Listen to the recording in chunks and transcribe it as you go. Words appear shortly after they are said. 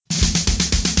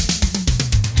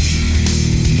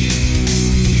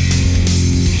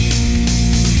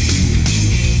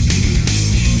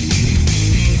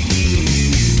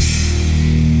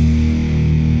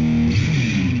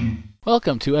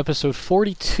Welcome to episode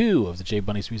 42 of the J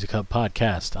Bunny's Music Hub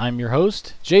podcast. I'm your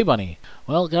host, J Bunny.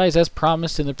 Well, guys, as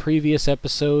promised in the previous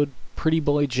episode, Pretty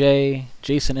Boy J,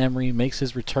 Jason Emery, makes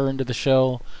his return to the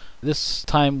show. This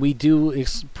time we do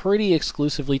pretty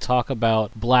exclusively talk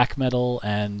about black metal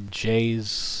and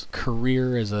Jay's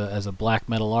career as a black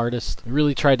metal artist. We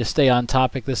really tried to stay on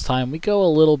topic this time. We go a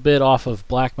little bit off of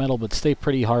black metal, but stay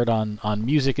pretty hard on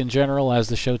music in general, as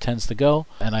the show tends to go,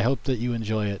 and I hope that you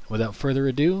enjoy it. Without further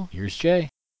ado, here's Jay.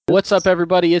 What's up,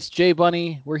 everybody? It's Jay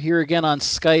Bunny. We're here again on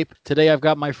Skype. Today I've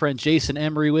got my friend Jason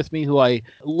Emery with me, who I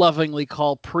lovingly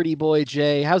call Pretty Boy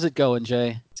Jay. How's it going,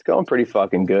 Jay? It's going pretty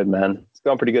fucking good, man. It's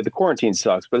going pretty good. The quarantine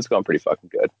sucks, but it's going pretty fucking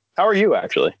good. How are you,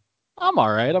 actually? I'm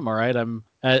all right. I'm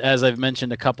as I've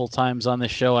mentioned a couple times on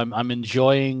this show. I'm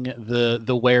enjoying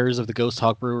the wares of the Ghost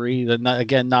Hawk Brewery.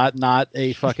 Not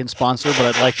a fucking sponsor,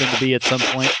 but I'd like them to be at some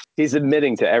point. He's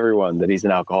admitting to everyone that he's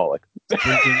an alcoholic.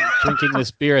 Drinking this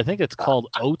beer. I think it's called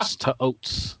Oats to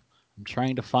Oats. I'm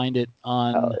trying to find it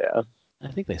on. Oh yeah. I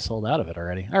think they sold out of it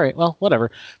already. All right, well, whatever.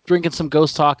 Drinking some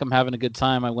Ghost Talk. I'm having a good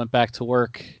time. I went back to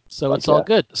work, so it's all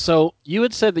good. So you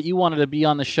had said that you wanted to be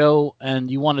on the show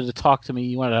and you wanted to talk to me.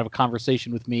 You wanted to have a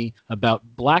conversation with me about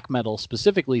black metal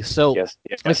specifically. So yes.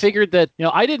 I figured that,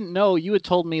 I didn't know. You had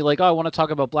told me, like, oh, I want to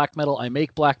talk about black metal. I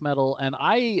make black metal. And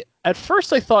at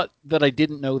first I thought that I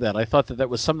didn't know that. I thought that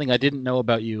was something I didn't know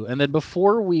about you. And then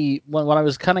when I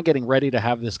was kind of getting ready to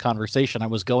have this conversation, I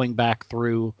was going back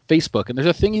through Facebook. And there's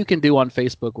a thing you can do on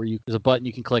Facebook where there's a button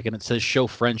you can click and it says show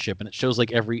friendship. And it shows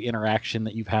like every interaction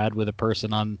that you've had with a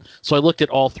person on. So I looked at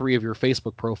all three of your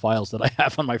Facebook profiles that I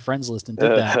have on my friends list and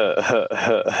did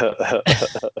that.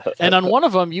 And on one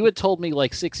of them, you had told me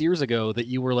like 6 years ago that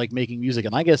you were like making music.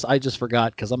 And I guess I just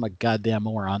forgot because I'm a goddamn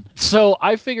moron. So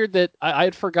I figured that I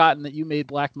had forgotten that you made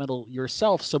black metal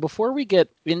yourself. So before we get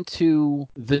into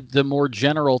the more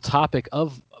general topic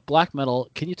of black metal,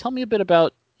 can you tell me a bit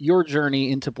about your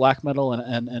journey into black metal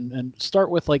and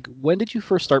start with, like, when did you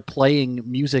first start playing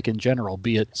music in general,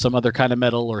 be it some other kind of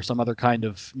metal or some other kind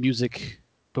of music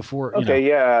before? Okay,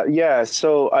 yeah.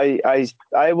 So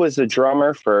I was a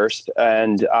drummer first,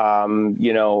 and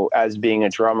as being a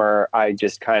drummer, I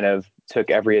just kind of took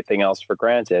everything else for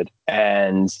granted.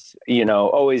 And, you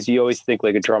always think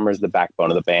like a drummer is the backbone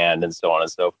of the band and so on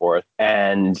and so forth.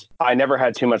 And I never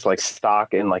had too much like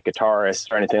stock in like guitarists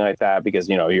or anything like that because,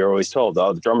 you're always told,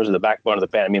 oh, the drummers are the backbone of the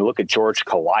band. I mean, look at George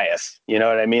Colias, you know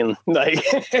what I mean? Like,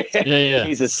 yeah.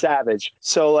 He's a savage.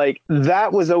 So like,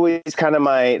 that was always kind of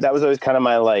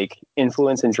my like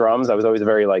influence in drums. I was always a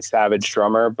very like savage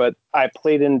drummer, but I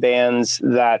played in bands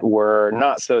that were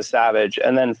not so savage.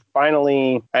 And then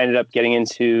finally I ended up getting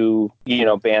into,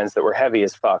 bands that were heavy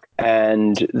as fuck.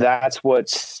 And that's what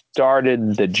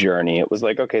started the journey. It was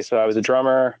like, okay, so I was a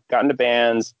drummer, got into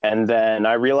bands, and then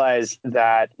I realized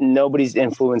that nobody's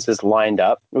influences lined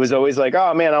up. It was always like,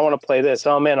 oh man, I want to play this.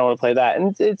 Oh man, I want to play that.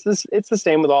 And it's the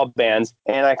same with all bands.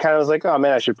 And I kind of was like, oh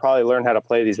man, I should probably learn how to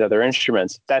play these other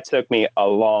instruments. That took me a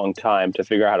long time to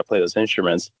figure out how to play those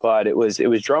instruments. But it was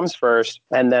drums first.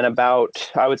 And then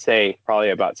I would say probably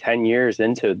about 10 years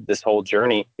into this whole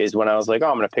journey is when I was like, oh,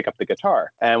 I'm going to pick up the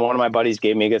guitar. And one of my buddies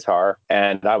gave me a guitar,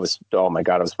 and I was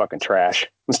fucking trash.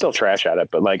 I'm still trash at it,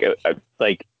 but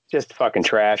like just fucking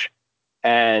trash.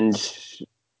 And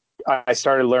I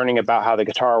started learning about how the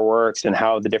guitar works and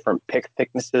how the different pick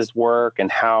thicknesses work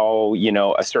and how,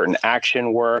 a certain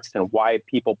action works and why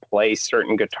people play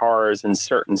certain guitars in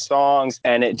certain songs.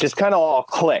 And it just kind of all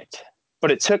clicked.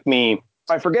 But it took me,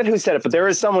 I forget who said it, but there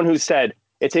is someone who said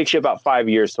it takes you about 5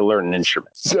 years to learn an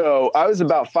instrument. So I was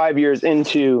about 5 years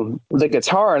into the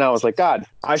guitar and I was like, God,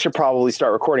 I should probably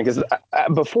start recording. Because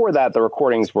before that, the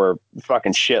recordings were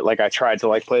fucking shit. Like I tried to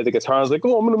like play the guitar. I was like,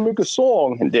 oh, I'm going to make a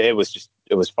song. And it was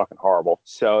fucking horrible.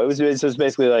 So it was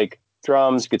basically like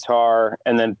drums, guitar,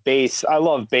 and then bass. I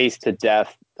love bass to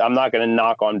death. I'm not going to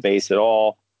knock on bass at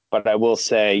all. But I will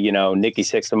say, Nikki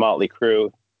Sixx and Motley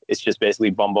Crue, it's just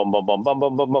basically bum bum bum bum bum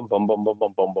bum bum bum bum bum bum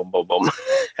bum bum bum bum bum,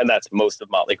 and that's most of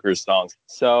Motley Crue's songs.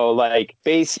 So like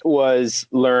bass was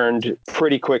learned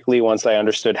pretty quickly once I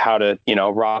understood how to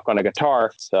rock on a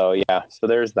guitar. So yeah, so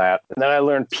there's that. And then I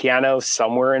learned piano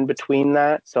somewhere in between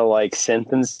that. So like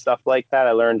synth and stuff like that.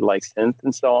 I learned like synth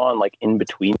and so on, like in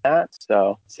between that.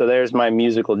 So there's my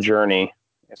musical journey.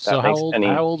 So how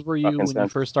old were you when you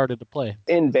first started to play?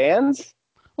 In bands?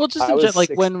 Well, just I in was general, like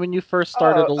six. when you first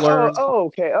started to learn.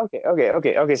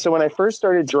 Okay. So when I first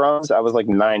started drums, I was like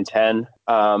 9, 10.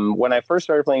 When I first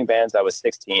started playing bands, I was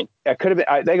 16. I could have been,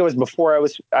 I think it was before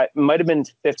I might have been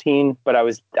 15, but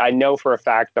I know for a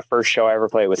fact the first show I ever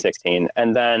played was 16.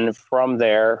 And then from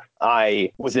there,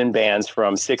 I was in bands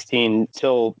from 16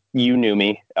 till you knew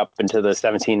me up into the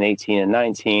 17, 18, and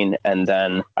 19. And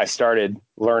then I started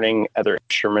learning other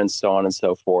instruments, so on and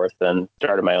so forth, and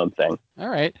started my own thing. All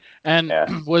right. And Yeah.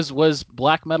 was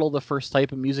black metal the first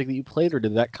type of music that you played, or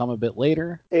did that come a bit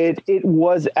later? It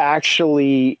was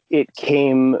actually, it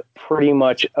came pretty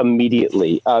much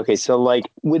immediately. Okay, so like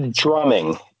with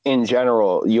drumming in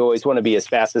general, you always want to be as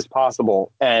fast as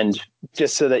possible, and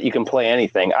just so that you can play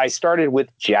anything. I started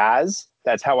with jazz.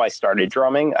 That's how I started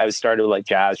drumming. I started with like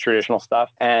jazz, traditional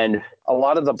stuff, and a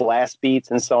lot of the blast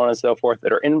beats and so on and so forth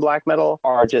that are in black metal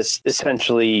are just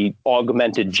essentially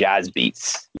augmented jazz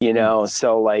beats, you know?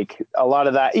 So like a lot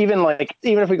of that, even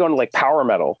if we go into like power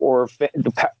metal or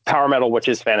power metal, which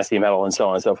is fantasy metal and so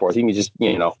on and so forth, you can just,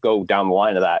 go down the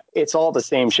line of that. It's all the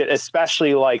same shit,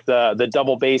 especially like the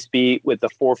double bass beat with the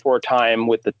 4/4 time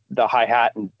with the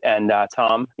hi-hat and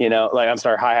tom, I'm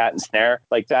sorry, hi-hat and snare,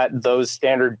 like that, those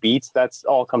standard beats, that's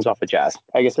all comes off of jazz.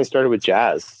 I guess I started with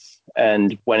jazz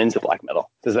and went into black metal.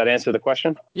 Does that answer the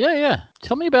question? Yeah, yeah.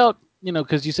 Tell me about,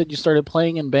 because you said you started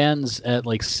playing in bands at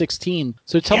like 16.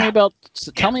 So tell me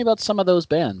about some of those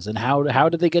bands and how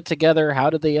did they get together? How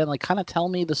did they end? Like, kind of tell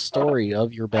me the story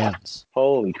of your bands.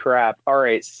 Holy crap. All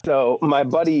right. So I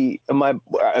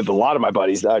have a lot of my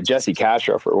buddies, Jesse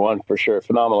Castro for one, for sure.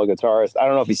 Phenomenal guitarist. I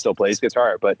don't know if he still plays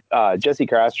guitar, but Jesse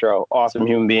Castro, awesome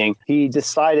human being. He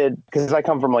decided, because I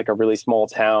come from like a really small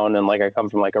town and like I come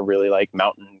from like a really like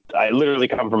mountain. I literally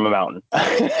come from a mountain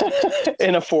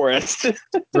in a forest.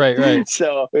 Right.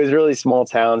 So it was really small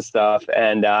town stuff.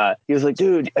 And he was like,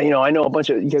 dude, I know a bunch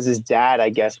of, because his dad, I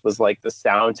guess, was like the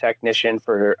sound technician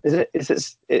for,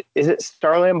 is it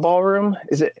Starland Ballroom?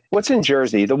 Is it, what's in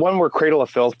Jersey? The one where Cradle of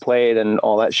Filth played and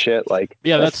all that shit? Like,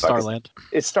 Yeah, that's Starland.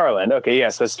 It's Starland. Okay, yeah.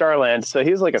 So Starland. So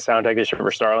he was like a sound technician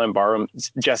for Starland Ballroom,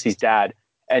 Jesse's dad.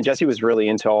 And Jesse was really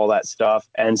into all that stuff.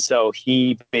 And so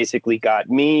he basically got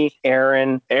me,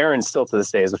 Aaron. Aaron still to this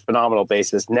day is a phenomenal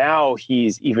bassist. Now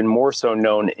he's even more so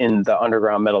known in the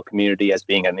underground metal community as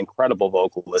being an incredible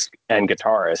vocalist and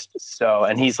guitarist. So,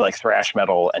 and he's like thrash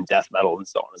metal and death metal and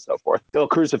so on and so forth. He'll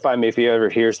crucify me if he ever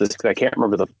hears this, because I can't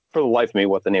remember for the life of me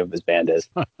what the name of his band is,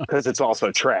 because it's also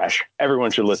trash.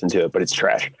 Everyone should listen to it, but it's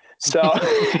trash. So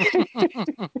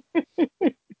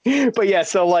but yeah,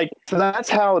 so that's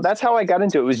how I got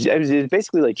into it. It was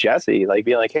basically like Jesse, like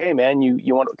being like, hey man,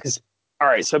 you want to, because all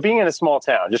right, so being in a small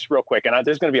town, just real quick, and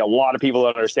there's going to be a lot of people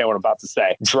that understand what I'm about to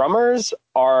say. Drummers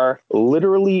are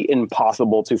literally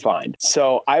impossible to find.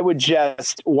 So I would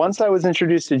once I was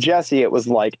introduced to Jesse, it was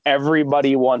like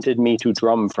everybody wanted me to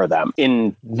drum for them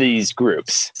in these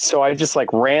groups. So I just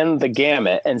like ran the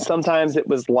gamut, and sometimes it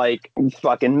was like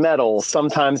fucking metal,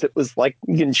 sometimes it was like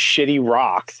shitty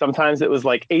rock, sometimes it was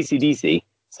like AC/DC.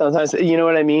 Sometimes, you know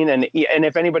what I mean? And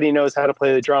if anybody knows how to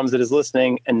play the drums that is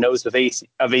listening and knows of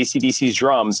AC/DC's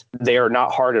drums, they are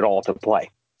not hard at all to play.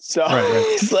 So right.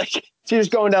 It's like, just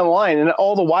going down the line. And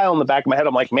all the while in the back of my head,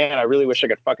 I'm like, man, I really wish I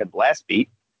could fucking blast beat.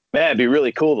 Man, it'd be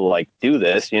really cool to like do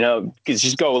this, because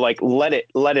just go like, let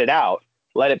it out,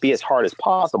 let it be as hard as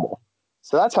possible.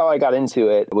 So that's how I got into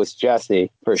it, with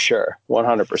Jesse, for sure.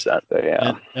 100%.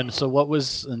 Yeah. And so what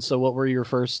were your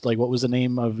first, like, what was the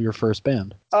name of your first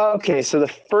band? Okay, so the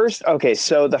first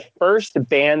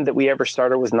band that we ever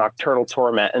started was Nocturnal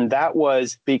Torment, and that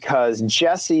was because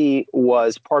Jesse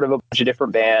was part of a bunch of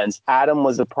different bands. Adam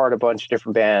was a part of a bunch of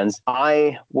different bands.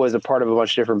 I was a part of a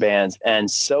bunch of different bands, and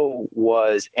so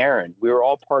was Aaron. We were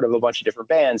all part of a bunch of different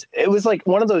bands. It was like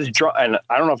one of those and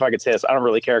I don't know if I could say this. I don't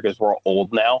really care because we're all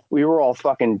old now. We were all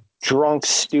fucking drunk,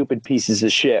 stupid pieces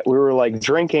of shit. We were like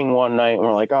drinking one night and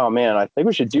we're like, oh man, I think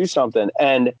we should do something.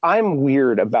 And I'm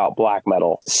weird about black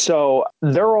metal. So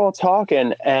they're all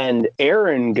talking and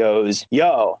Aaron goes,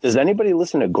 yo, does anybody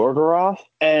listen to Gorgoroth?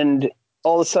 And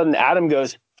all of a sudden Adam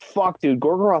goes, fuck, dude,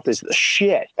 Gorgoroth is the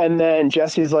shit. And then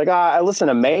Jesse's like, I listen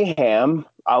to Mayhem.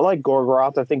 I like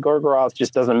Gorgoroth. I think Gorgoroth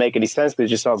just doesn't make any sense because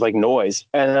it just sounds like noise.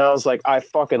 And then I was like, I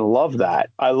fucking love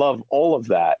that. I love all of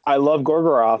that. I love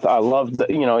Gorgoroth. I love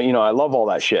I love all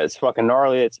that shit. It's fucking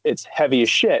gnarly. It's heavy as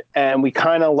shit. And we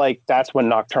kind of like, that's when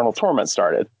Nocturnal Torment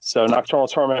started. So Nocturnal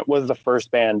Torment was the first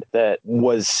band that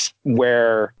was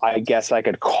where I guess I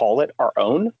could call it our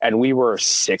own. And we were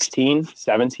 16,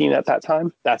 17 at that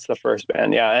time. That's the first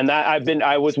band. Yeah. And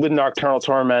I was with Nocturnal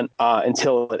Torment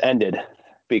until it ended,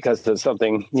 because of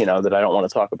something, that I don't want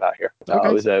to talk about here. Okay.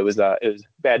 It was a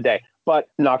bad day. But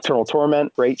Nocturnal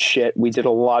Torment, great shit. We did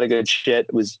a lot of good shit.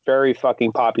 It was very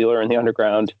fucking popular in the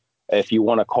underground, if you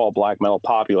want to call black metal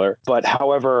popular. But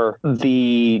however,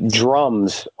 the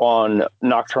drums on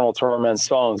Nocturnal Torment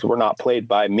songs were not played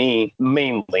by me,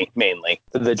 mainly.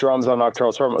 The drums on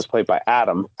Nocturnal Torment was played by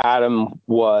Adam. Adam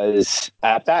was,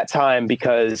 at that time,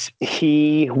 because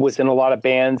he was in a lot of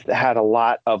bands that had a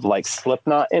lot of like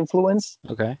Slipknot influence.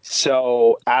 Okay.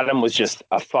 So Adam was just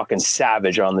a fucking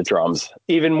savage on the drums.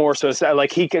 Even more so,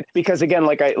 like he could, because again,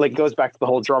 like it goes back to the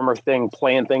whole drummer thing,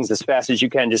 playing things as fast as you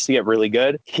can just to get really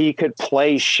good. He could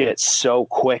play shit so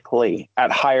quickly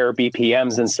at higher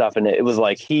BPMs and stuff, and it was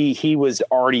like he was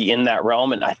already in that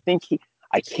realm. And I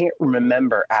can't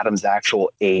remember Adam's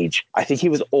actual age. I think he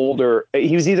was older.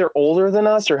 He was either older than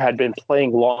us or had been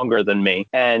playing longer than me.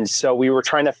 And so we were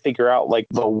trying to figure out like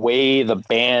the way the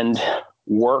band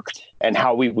worked and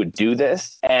how we would do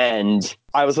this. And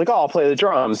I was like, oh, I'll play the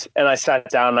drums. And I sat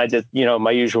down and I did,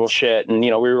 my usual shit. And, they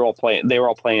were all playing, their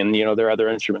other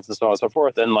instruments and so on and so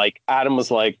forth. And like, Adam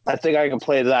was like, I think I can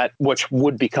play that, which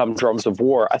would become Drums of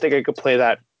War. I think I could play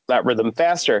that rhythm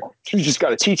faster. You just got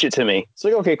to teach it to me. It's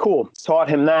like, okay, cool. Taught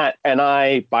him that. And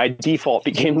I, by default,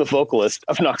 became the vocalist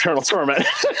of Nocturnal Torment.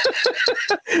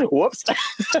 Whoops.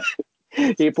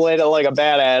 He played it like a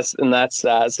badass, and that's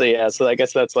so I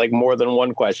guess that's like more than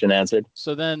one question answered.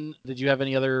 So then, did you have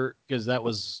any other?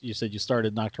 Because you said you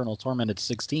started Nocturnal Torment at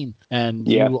 16, and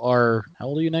Yeah. you are, how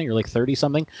old are you now? You're like 30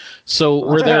 something. So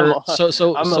were there?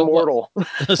 I'm immortal.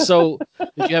 So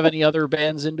did you have any other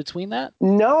bands in between that?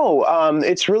 No,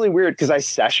 it's really weird because I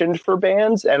sessioned for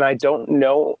bands, and I don't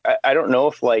know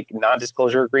if like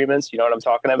non-disclosure agreements, you know what I'm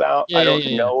talking about. Yeah, I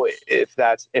don't know if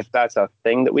that's a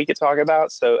thing that we could talk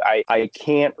about. So I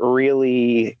can't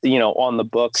really, on the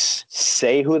books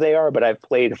say who they are, but I've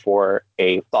played for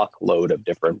a fuckload of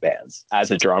different bands as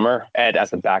a drummer and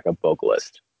as a backup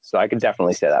vocalist. So I can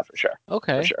definitely say that for sure.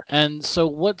 Okay. For sure. And so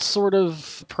what sort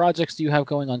of projects do you have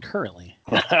going on currently?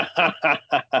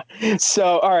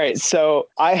 So, all right. So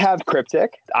I have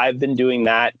Cryptic. I've been doing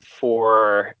that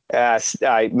for, I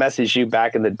messaged you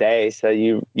back in the day. So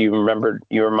you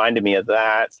reminded me of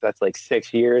that. So that's like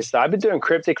 6 years. So I've been doing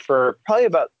Cryptic for probably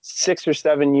about 6 or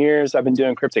 7 years. I've been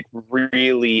doing Cryptic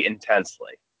really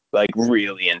intensely.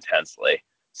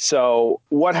 So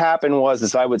what happened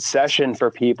was I would session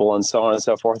for people and so on and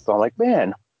so forth. So I'm like,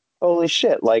 man, holy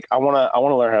shit. Like I want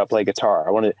to learn how to play guitar.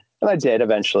 And I did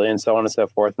eventually, and so on and so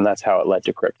forth. And that's how it led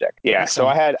to Cryptic. Yeah. Okay. So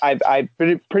I've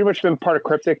pretty much been part of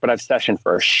Cryptic, but I've sessioned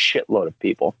for a shitload of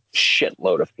people.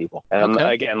 And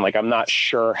again, like, I'm not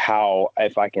sure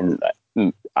if I can,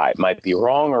 I might be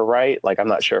wrong or right. Like, I'm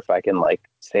not sure if I can like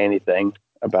say anything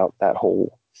about that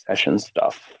whole session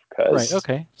stuff. Right.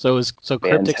 Okay. So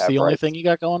Cryptic's the only thing you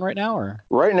got going right now, or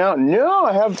right now? No,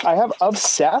 I have Of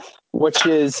Seth, which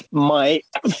is my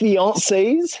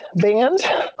fiance's band.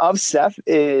 Of Seth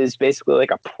is basically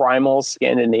like a primal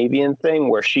Scandinavian thing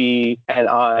where she and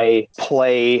I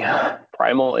play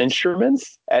primal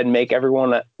instruments and make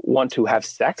everyone want to have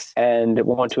sex and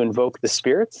want to invoke the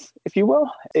spirits, if you will.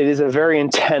 It is a very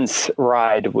intense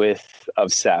ride with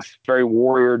Of Seth. Very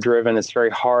warrior driven. It's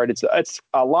very hard. It's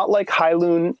a lot like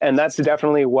Hylune, and that's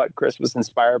definitely what Chris was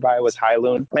inspired by, was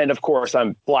Hylune. And of course,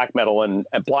 I'm black metal, and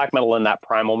black metal and that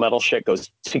primal metal shit goes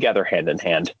together hand in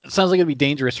hand. It sounds like it'd be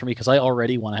dangerous for me because I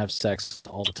already want to have sex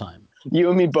all the time. You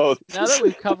and me both. Now that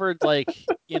we've covered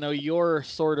your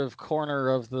sort of corner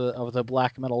of the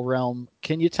black metal realm,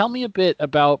 can you tell me a bit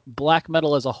about black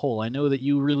metal as a whole? I know that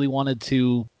you really wanted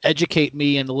to educate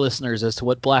me and the listeners as to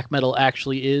what black metal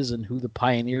actually is and who the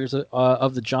pioneers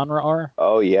of the genre are.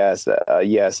 Oh, yes.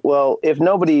 Yes. Well, if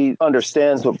nobody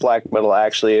understands what black metal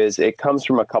actually is, it comes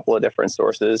from a couple of different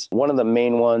sources. One of the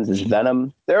main ones is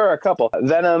Venom. There are a couple.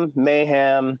 Venom,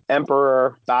 Mayhem,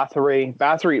 Emperor, Bathory.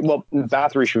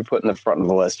 Bathory should be put in the front of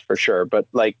the list for sure. But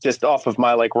like just off of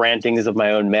my like rantings of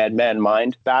my own madman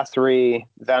mind, Bathory,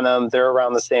 Venom, they're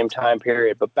around the same time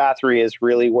period. But Bathory is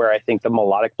really where I think the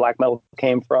melodic black metal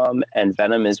came from. And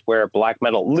Venom is where black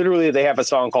metal, literally they have a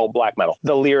song called Black Metal.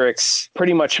 The lyrics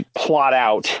pretty much plot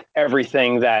out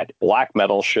everything that black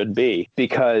metal should be,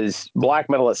 because black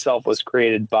metal itself was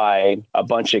created by a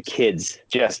bunch of kids,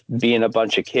 just being a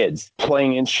bunch of kids,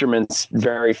 playing instruments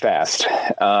very fast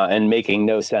and making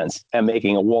no sense and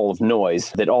making a wall of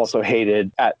noise that also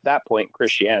hated, at that point,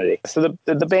 Christianity. So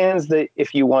the bands that,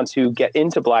 if you want to get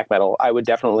into black metal, I would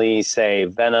definitely say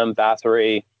Venom,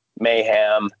 Bathory,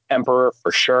 Mayhem, Emperor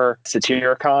for sure,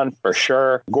 Satyricon for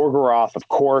sure, Gorgoroth, of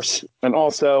course, and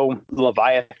also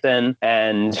Leviathan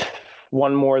and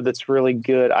one more that's really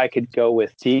good, I could go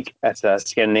with Teak. That's a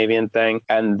Scandinavian thing.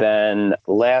 And then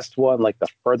the last one, like the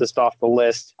furthest off the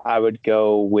list, I would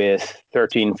go with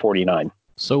 1349.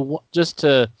 So just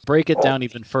to break it down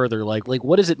even further, like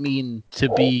what does it mean to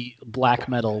be black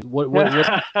metal? What?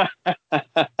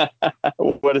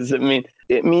 What does it mean?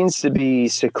 It means to be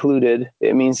secluded.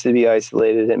 It means to be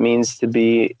isolated. It means to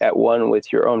be at one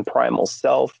with your own primal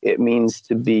self. It means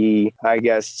to be, I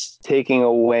guess, taking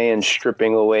away and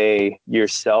stripping away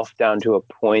yourself down to a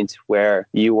point where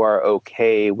you are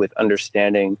okay with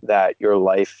understanding that your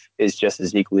life is just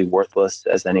as equally worthless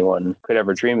as anyone could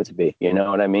ever dream it to be. You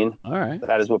know what I mean? All right.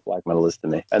 That is what black metal is to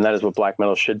me. And that is what black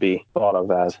metal should be thought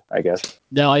of as, I guess.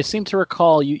 Now, I seem to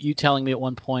recall you telling me at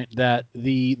one point that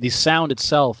the sound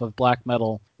itself of black metal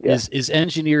is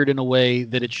engineered in a way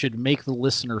that it should make the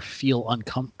listener feel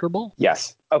uncomfortable.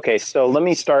 Yes. Okay, so let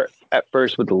me start at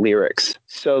first with the lyrics.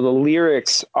 So the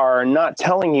lyrics are not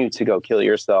telling you to go kill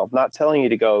yourself, not telling you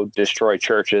to go destroy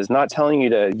churches, not telling you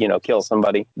to, kill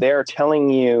somebody. They're telling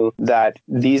you that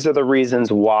these are the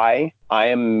reasons why I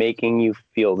am making you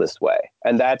feel this way.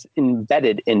 And that's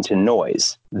embedded into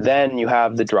noise. Then you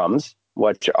have the drums,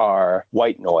 which are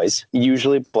white noise,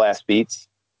 usually blast beats,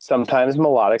 sometimes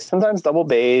melodic, sometimes double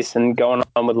bass, and going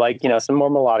on with some more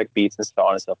melodic beats and so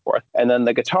on and so forth. And then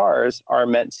the guitars are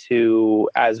meant to,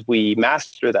 as we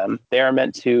master them, they are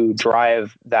meant to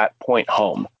drive that point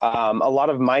home. A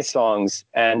lot of my songs,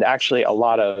 and actually a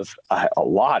lot of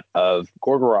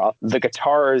Gorgoroth, the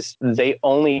guitars, they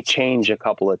only change a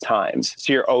couple of times.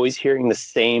 So you're always hearing the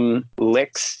same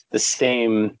licks, the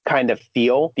same kind of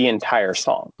feel the entire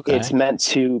song. Okay. It's meant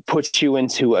to put you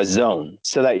into a zone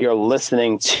so that you're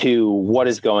listening to what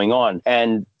is going on.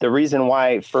 And the reason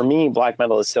why, for me, black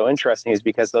metal is so interesting is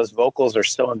because those vocals are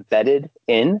so embedded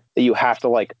in that you have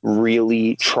to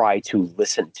really try to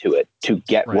listen to it to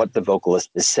get what the vocalist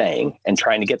is saying and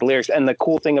trying to get the lyrics. And the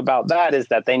cool thing about that is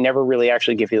that they never really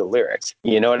actually give you the lyrics.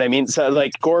 You know what I mean? So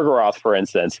Gorgoroth, for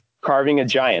instance, Carving a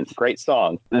Giant, great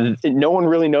song. No one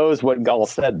really knows what Gull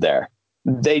said there.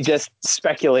 They just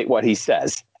speculate what he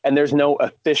says. And there's no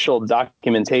official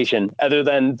documentation other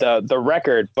than the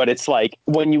record. But it's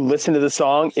when you listen to the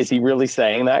song, is he really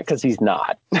saying that? Because he's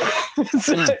not.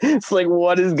 It's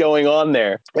what is going on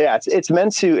there? Yeah, it's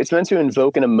meant to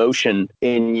invoke an emotion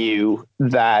in you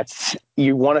that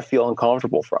you want to feel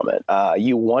uncomfortable from it.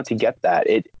 You want to get that.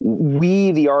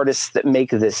 We, the artists that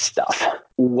make this stuff,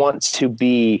 want to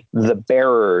be the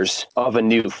bearers of a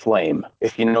new flame.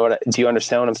 If you know do you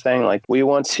understand what I'm saying? We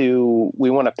want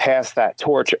to pass that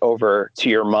torch over to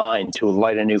your mind to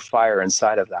light a new fire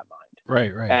inside of that mind.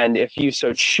 Right. And if you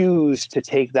so choose to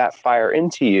take that fire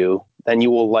into you, then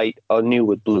you will light anew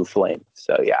with blue flame.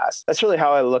 So yes, that's really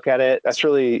how I look at it. That's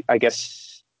really, I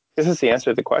guess, this is the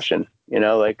answer to the question.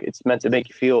 It's meant to make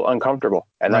you feel uncomfortable.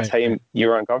 And that's how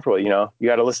you're uncomfortable. You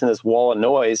got to listen to this wall of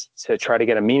noise to try to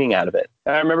get a meaning out of it.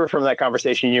 And I remember from that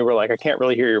conversation, you were like, I can't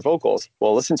really hear your vocals.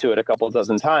 Well, listen to it a couple of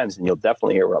dozen times and you'll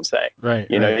definitely hear what I'm saying. Right.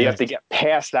 You have to get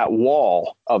past that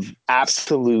wall of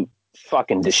absolute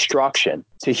fucking destruction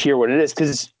to hear what it is.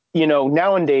 Because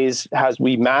nowadays, as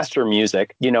we master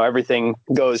music, everything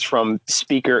goes from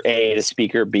speaker A to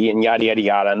speaker B and yada, yada,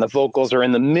 yada. And the vocals are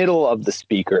in the middle of the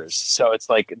speakers. So it's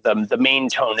the main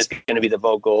tone is going to be the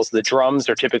vocals. The drums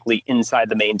are typically inside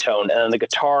the main tone. And then the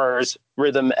guitars,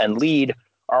 rhythm, and lead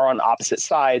are on opposite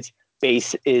sides.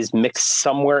 Bass is mixed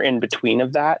somewhere in between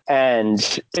of that.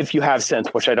 And if you have synth,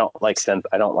 which I don't like synth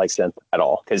at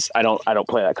all because I don't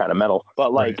play that kind of metal.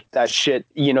 But that shit,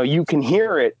 you can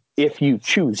hear it if you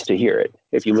choose to hear it,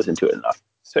 if you listen to it enough.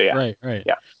 So yeah. Right.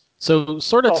 Yeah. So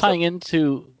sort of tying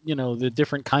into, the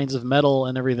different kinds of metal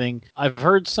and everything, I've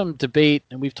heard some debate,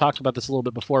 and we've talked about this a little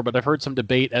bit before, but I've heard some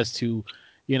debate as to,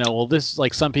 this,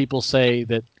 some people say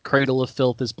that Cradle of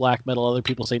Filth is black metal. Other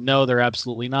people say, no, they're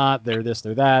absolutely not. They're this,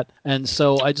 they're that. And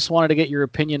so I just wanted to get your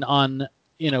opinion on,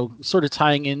 sort of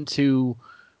tying into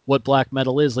what black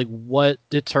metal is, what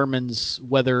determines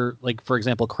whether, for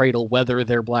example, Cradle, whether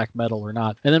they're black metal or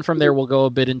not. And then from there, we'll go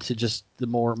a bit into just the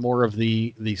more of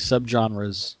the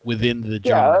subgenres within the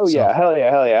genre. Oh yeah, hell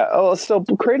yeah. Oh, so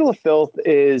Cradle of Filth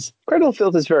is very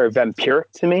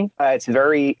vampiric to me. It's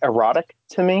very erotic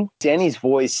to me. Danny's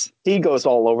voice, he goes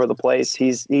all over the place.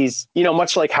 He's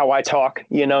much like how I talk,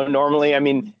 normally. I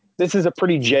mean, this is a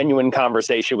pretty genuine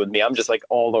conversation with me. I'm just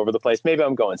all over the place. Maybe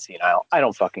I'm going senile. I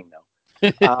don't fucking know.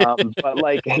 But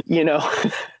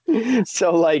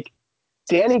so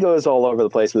Danny goes all over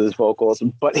the place with his vocals,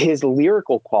 but his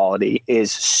lyrical quality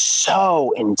is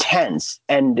so intense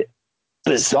and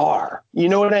bizarre. You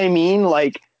know what I mean?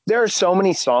 There are so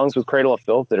many songs with Cradle of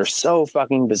Filth that are so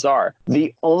fucking bizarre.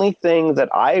 The only thing that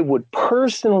I would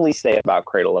personally say about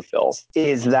Cradle of Filth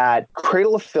is that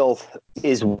Cradle of Filth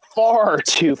is far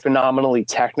too phenomenally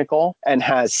technical and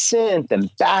has synth and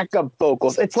backup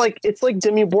vocals. It's like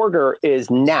Dimmu Borgir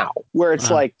is now, where it's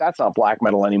like, that's not black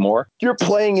metal anymore. You're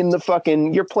playing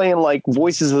like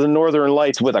Voices of the Northern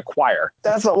Lights with a choir.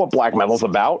 That's not what black metal's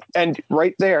about. And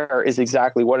right there is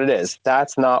exactly what it is.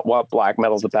 That's not what black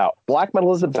metal's about. Black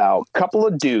metal is about a couple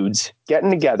of dudes getting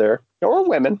together, or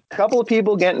women, a couple of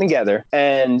people getting together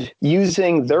and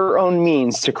using their own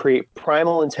means to create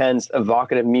primal, intense,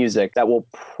 evocative music that will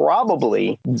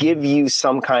probably give you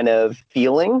some kind of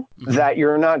feeling that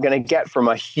you're not going to get from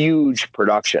a huge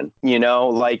production. You know,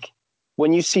 like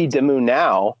when you see Dimmu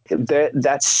now,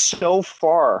 that's so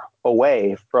far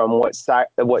away from what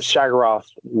Shaggorath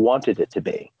wanted it to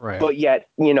be. Right. But yet,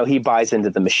 you know, he buys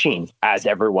into the machine, as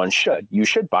everyone should. You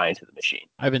should buy into the machine.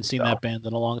 I haven't seen that band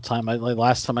in a long time.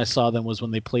 Last time I saw them was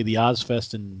when they played the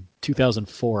Ozfest in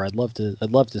 2004. I'd love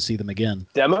to see them again.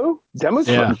 Demo's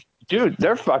fun. Dude,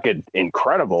 they're fucking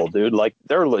incredible, dude. Like,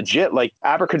 they're legit. Like,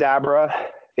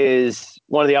 Abracadabra is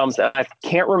one of the albums that I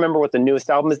can't remember what the newest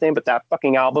album is named, but that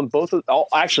fucking album, most of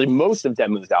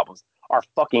Demu's albums are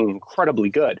fucking incredibly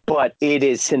good. But it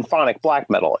is symphonic black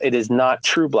metal. It is not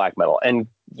true black metal. And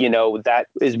you know, that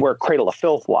is where Cradle of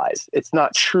Filth lies. It's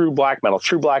not true black metal.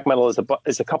 True black metal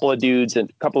is a couple of dudes and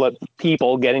a couple of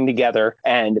people getting together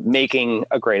and making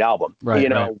a great album. Right, you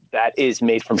know, that is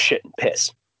made from shit and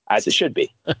piss, as it should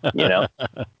be. You know,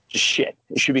 just shit.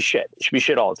 It should be shit. It should be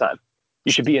shit all the time.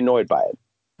 You should be annoyed by it.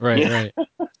 Right.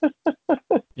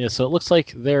 Yeah, so it looks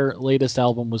like their latest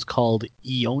album was called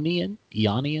Eonian.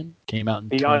 Came out in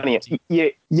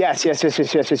Eonian. Yes.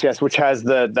 Which has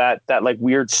that like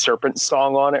weird serpent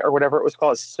song on it or whatever it was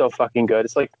called. It's so fucking good.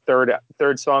 It's like third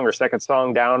song or second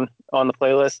song down on the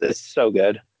playlist. It's so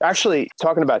good. Actually,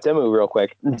 talking about Dimmu real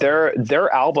quick,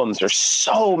 their albums are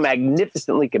so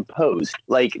magnificently composed.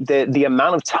 Like the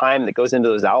amount of time that goes into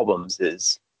those albums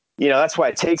is, you know, that's why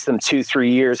it takes them 2,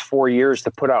 3 years, 4 years to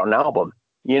put out an album.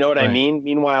 You know what I mean?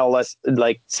 Meanwhile,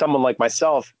 like someone like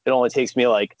myself, it only takes me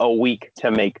like a week to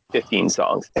make 15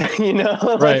 songs. You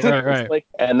know? Right. Like,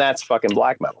 and that's fucking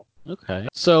black metal. Okay.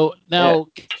 So now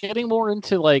getting more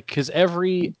into like, because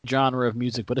every genre of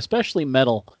music, but especially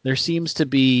metal, there seems to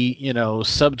be, you know,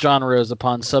 subgenres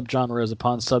upon subgenres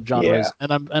upon subgenres.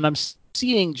 Yeah. And I'm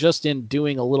seeing, just in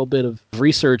doing a little bit of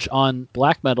research on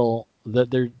black metal, that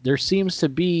there seems to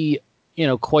be, you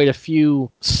know, quite a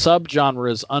few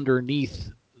subgenres underneath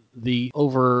the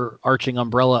overarching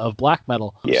umbrella of black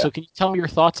metal. Yeah. So can you tell me your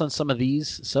thoughts on some of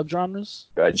these subgenres?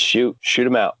 Go ahead, shoot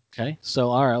them out. Okay, so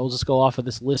all right, we'll just go off of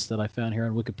this list that I found here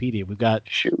on Wikipedia. We've got,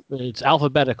 it's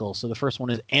alphabetical, so the first one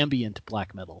is ambient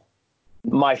black metal.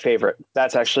 My favorite.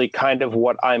 That's actually kind of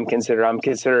what I'm considered. I'm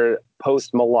considered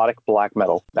post-melodic black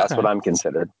metal. That's what I'm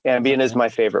considered. Ambient is my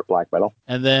favorite black metal.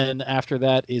 And then after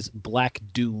that is Black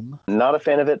Doom. Not a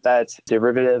fan of it. That's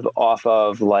derivative off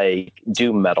of like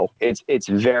doom metal. It's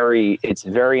very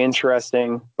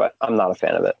interesting, but I'm not a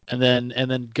fan of it. And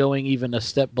then going even a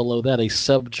step below that, a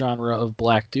subgenre of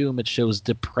Black Doom, it shows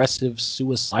depressive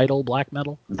suicidal black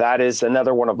metal. That is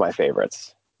another one of my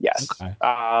favorites. Yes. Okay.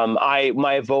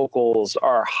 My vocals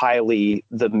are highly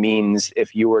the means,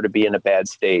 if you were to be in a bad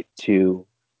state, to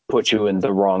put you in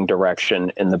the wrong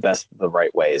direction in the best of the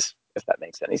right ways, if that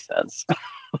makes any sense.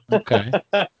 Okay.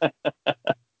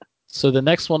 So the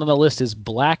next one on the list is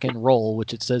Black and Roll,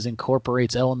 which it says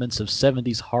incorporates elements of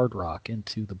 70s hard rock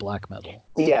into the black metal.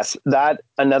 Yes, that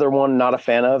another one not a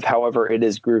fan of. However, it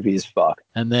is groovy as fuck.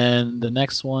 And then the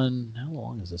next one, how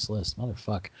long is this list?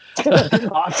 Motherfuck.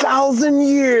 1,000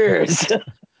 years.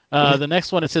 The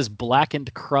next one, it says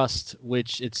Blackened Crust,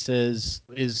 which it says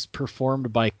is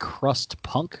performed by crust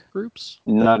punk groups.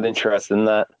 Not interested in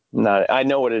that. I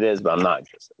know what it is, but I'm not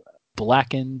interested in that.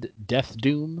 Blackened Death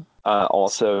Doom.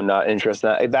 Also not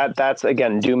interested in that. That's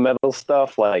again doom metal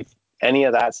stuff. Like any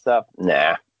of that stuff,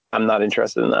 nah. I'm not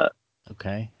interested in that.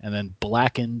 Okay, and then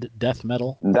Blackened Death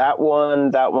Metal. That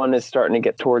one is starting to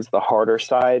get towards the harder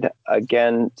side.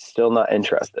 Again, still not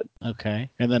interested. Okay,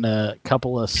 and then a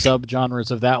couple of subgenres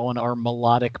of that one are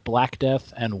melodic black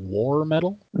death and war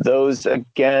metal. Those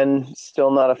again,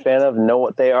 still not a fan of. Know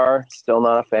what they are. Still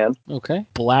not a fan. Okay,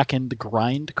 Blackened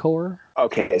Grindcore.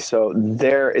 Okay, so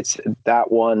it's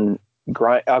that one.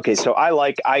 Okay, so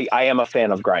I am a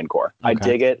fan of grindcore. Okay. I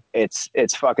dig it.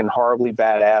 It's fucking horribly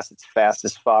badass. It's fast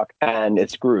as fuck and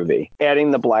it's groovy.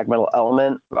 Adding the black metal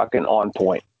element, fucking on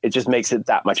point. It just makes it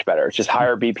that much better. It's just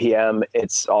higher BPM.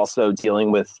 It's also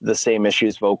dealing with the same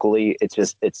issues vocally.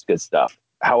 It's good stuff.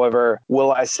 However,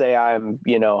 will I say I'm,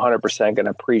 100% going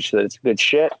to preach that it's good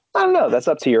shit? I don't know. That's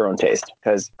up to your own taste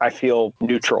because I feel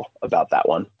neutral about that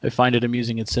one. I find it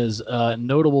amusing. It says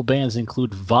notable bands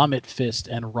include Vomit Fist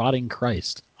and Rotting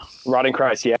Christ. Rotting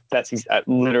Christ, yeah. That's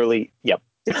literally, yep.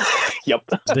 Yep.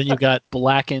 Then you've got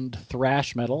blackened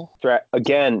thrash metal.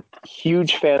 Again,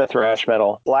 huge fan of thrash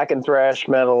metal. Blackened thrash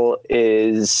metal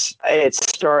it's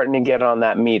starting to get on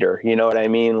that meter. You know what I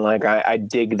mean? Like I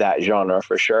dig that genre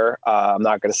for sure. I'm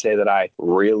not going to say that I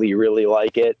really, really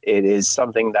like it. It is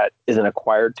something that is an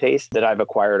acquired taste that I've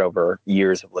acquired over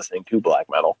years of listening to black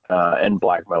metal and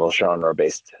black metal genre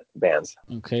based bands.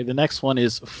 Okay, the next one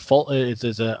is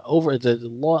it's a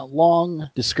long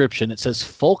description. It says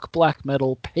folk black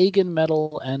metal, pagan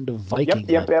metal, and Viking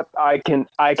metal. Yep.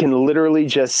 I can literally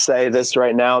just say this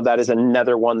right now. That is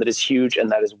another one that is huge,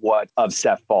 and that is what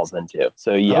Obseth falls into.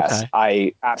 So yes, Okay.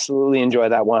 I absolutely enjoy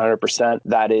that 100%.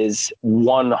 That is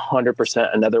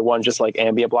 100% another one, just like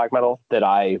ambient black metal, that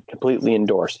I completely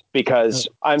endorse because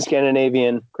I'm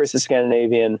Scandinavian. Chris is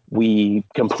Scandinavian. We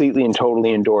completely and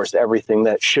totally endorse everything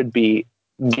that should be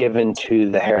given to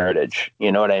the heritage.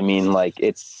 You know what I mean? Like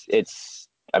it's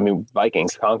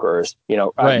Vikings, conquerors,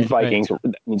 Vikings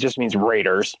just means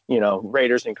raiders,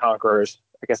 raiders and conquerors.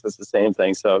 I guess it's the same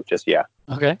thing. So just, yeah.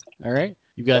 Okay. All right.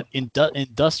 You've got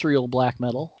industrial black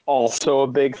metal. Also a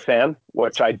big fan,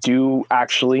 which I do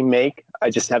actually make. I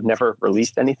just have never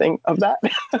released anything of that.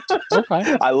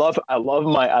 Okay. I love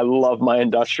my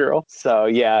industrial. So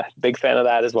yeah, big fan of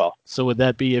that as well. So would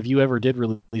that be, if you ever did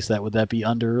release that, would that be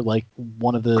under like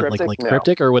one of the Cryptic? like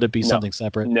Cryptic, or would it be something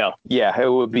separate? No. Yeah,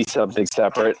 it would be something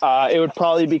separate. It would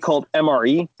probably be called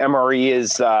MRE. MRE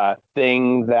is a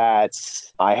thing that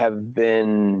I have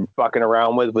been fucking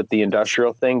around with the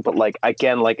industrial thing, but like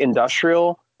again, like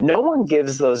industrial, no one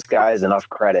gives those guys enough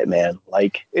credit, man.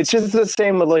 Like it's just the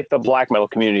same with like the black metal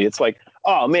community. It's like,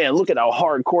 oh man, look at how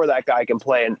hardcore that guy can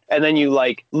play, and then you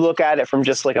like look at it from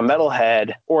just like a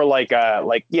metalhead or like a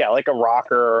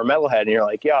rocker or a metalhead, and you're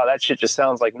like, yeah, that shit just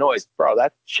sounds like noise, bro.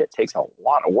 That shit takes a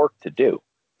lot of work to do.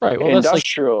 Right. Well,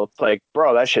 industrial, it's like,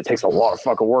 bro, that shit takes a lot of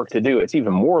fucking work to do. It's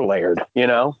even more layered,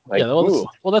 Like, yeah.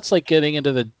 Well, that's like getting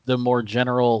into the more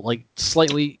general, like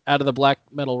slightly out of the black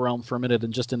metal realm for a minute,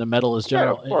 and just into metal as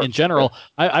general. Yeah, in general,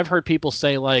 yeah. I've heard people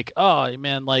say like, oh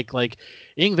man, like Yngwie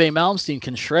Malmsteen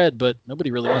can shred, but nobody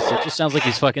really wants to. It just sounds like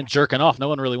he's fucking jerking off. No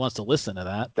one really wants to listen to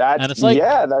that. And it's like,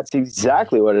 yeah, that's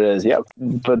exactly what it is. Yep.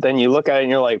 But then you look at it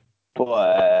and you're like,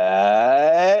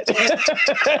 what?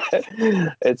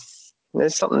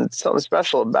 There's something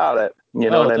special about it. You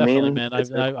know what I mean? Man. I've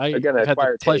had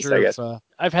the pleasure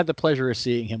I've had the pleasure of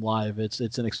seeing him live. It's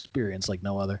an experience like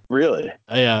no other. Really?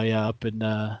 Yeah. Up in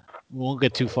we won't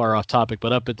get too far off topic,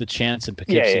 but up at the Chance in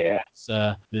Poughkeepsie,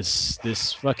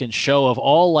 this fucking show of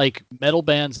all like metal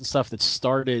bands and stuff that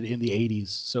started in the '80s.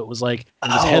 So it was like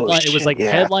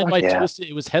headlined by Twisted.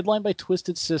 It was headlined by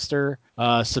Twisted Sister.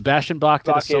 Sebastian Bach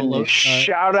did a solo.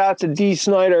 Shout out to D.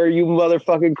 Snyder, you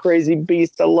motherfucking crazy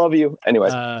beast. I love you.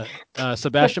 Anyways,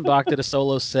 Sebastian Bach did a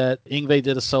solo set. Yngwie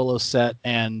did a solo set,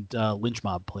 and Lynch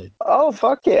Mob played. Oh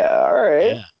fuck yeah! All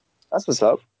right, yeah. That's what's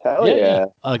up. Hell yeah.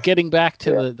 Getting back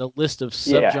to the list of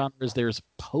subgenres, there's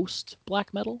post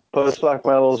black metal. Post black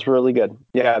metal is really good.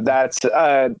 Yeah,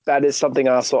 that is something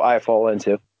also I fall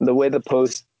into. The way the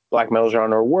post black metal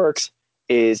genre works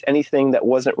is anything that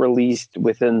wasn't released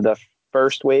within the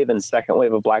first wave and second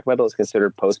wave of black metal is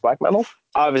considered post black metal.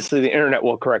 Obviously, the internet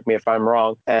will correct me if I'm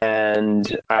wrong,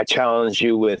 and I challenge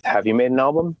you with: have you made an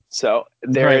album? So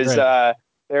there's that.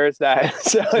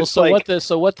 So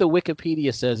what the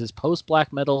Wikipedia says is post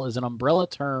black metal is an umbrella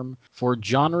term for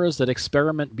genres that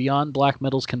experiment beyond black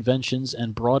metal's conventions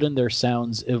and broaden their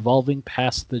sounds, evolving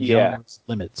past the genre's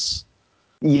limits.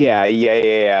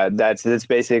 Yeah. That's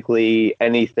basically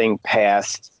anything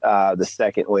past the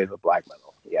second wave of black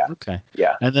metal. Yeah. Okay.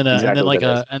 Yeah. And then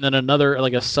another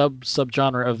like a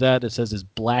subgenre of that it says is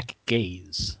black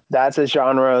gaze. That's a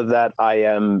genre that I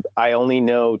only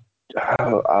know.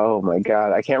 Oh my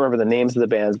God. I can't remember the names of the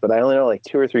bands, but I only know like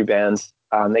 2 or 3 bands.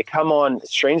 They come on,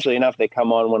 strangely enough,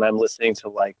 when I'm listening to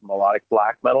like melodic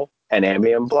black metal and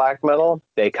ambient black metal.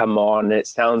 They come on and it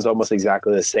sounds almost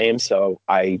exactly the same. So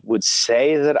I would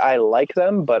say that I like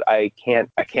them, but I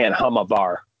can't hum a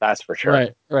bar. That's for sure.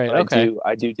 Right. But okay.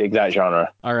 I do dig that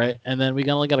genre. All right. And then we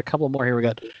only got a couple more here. We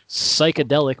got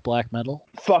psychedelic black metal.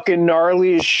 Fucking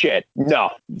gnarly as shit.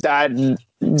 No,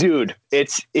 dude,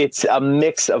 it's a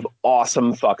mix of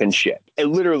awesome fucking shit. It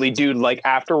literally, dude, like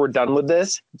after we're done with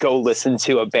this, go listen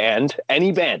to a band,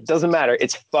 any band, doesn't matter.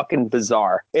 It's fucking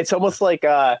bizarre. It's almost like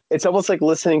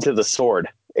listening to The Sword,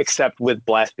 except with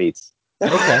blast beats.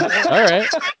 Okay. All right.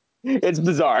 It's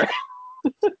bizarre.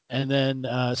 And then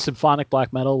symphonic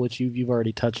black metal, which you've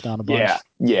already touched on a bunch.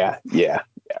 Yeah.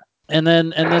 And then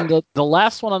the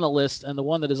last one on the list, and the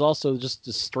one that is also just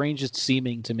the strangest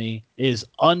seeming to me, is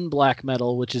unblack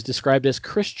metal, which is described as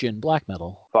Christian black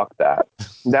metal. Fuck that.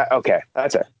 Okay,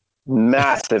 that's a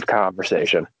massive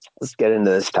conversation. Let's get into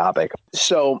this topic.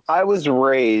 So I was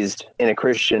raised in a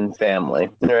Christian family,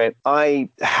 right? I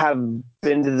have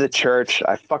been to the church.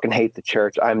 I fucking hate the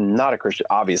church. I'm not a Christian.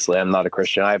 Obviously, I'm not a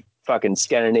Christian. I have fucking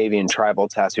Scandinavian tribal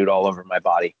tattooed all over my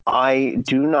body. I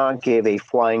do not give a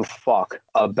flying fuck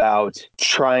about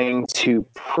trying to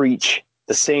preach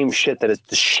the same shit that has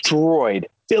destroyed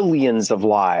billions of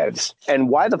lives. And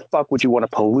why the fuck would you want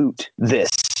to pollute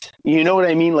this? You know what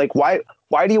I mean? Like, why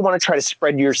do you want to try to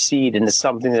spread your seed into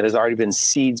something that has already been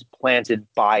seeds planted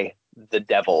by the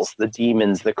devils, the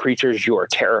demons, the creatures you are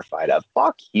terrified of?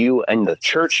 Fuck you and the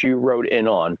church you wrote in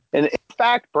on. And in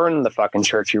fact, burn the fucking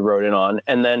church you wrote in on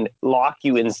and then lock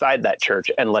you inside that church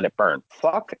and let it burn.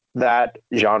 Fuck that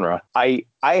genre. I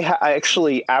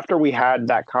actually, after we had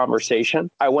that conversation,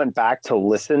 I went back to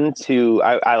listen to,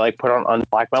 I like put on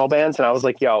black metal bands, and I was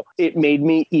like, yo, it made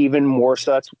me even more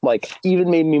so. That's like,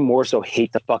 even made me more so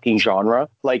hate the fucking genre.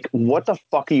 Like, what the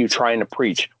fuck are you trying to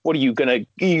preach? What are you gonna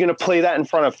play that in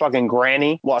front of fucking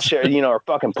granny while she, her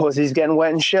fucking pussy's getting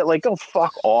wet and shit? Like, go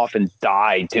fuck off and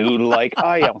die, dude. Like,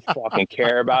 I don't fucking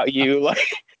care about you.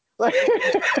 Like,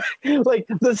 like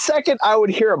the second I would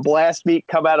hear a blast beat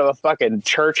come out of a fucking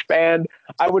church band,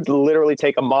 I would literally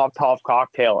take a Molotov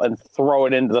cocktail and throw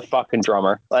it into the fucking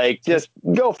drummer. Like, just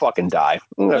go fucking die.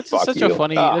 That's Fuck such you. a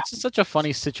funny. That's just such a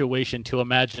funny situation to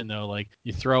imagine, though. Like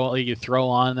you throw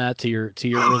on that to your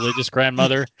religious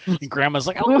grandmother, and grandma's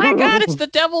like, "Oh my God, it's the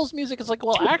devil's music." It's like,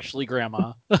 well, actually,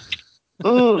 grandma.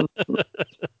 Mm.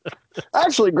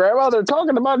 Actually, Grandma, they're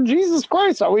talking about Jesus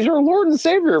Christ. How he's your Lord and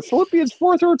Savior. Philippians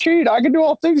 4:13. I can do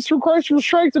all things through Christ who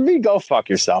strengthens me. Go fuck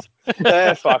yourself.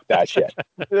 Fuck that shit.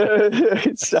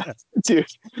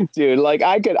 dude, like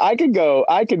I could go,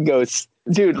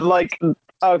 dude, like,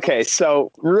 okay,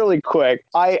 so really quick,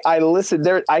 I listened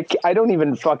there. I don't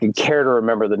even fucking care to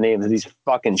remember the names of these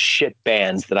fucking shit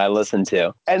bands that I listen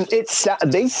to, and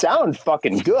they sound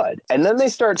fucking good. And then they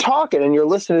start talking, and you're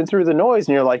listening through the noise,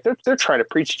 and you're like, they're trying to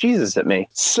preach Jesus at me.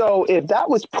 So if that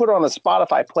was put on a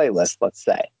Spotify playlist, let's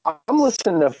say, I'm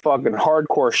listening to fucking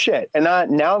hardcore shit, and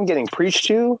now I'm getting preached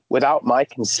to without my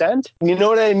consent. You know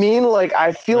what I mean? Like,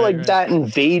 I feel like that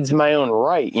invades my own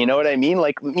right. You know what I mean?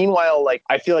 Like, meanwhile, like,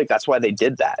 I feel like that's why they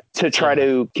did that, to try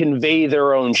to convey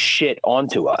their own shit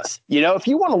onto us. You know, if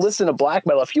you want to listen to black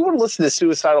metal, if you want to listen to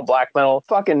suicidal black metal,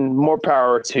 fucking more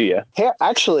power to you. Hey,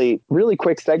 actually, really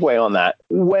quick segue on that.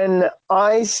 When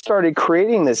I started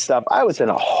creating this stuff, I was in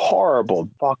a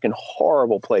fucking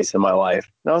horrible place in my life.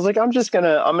 And I was like, I'm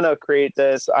gonna create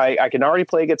this. I can already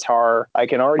play guitar. I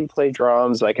can already play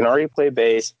drums. I can already play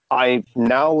bass. I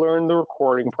now learned the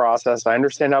recording process. I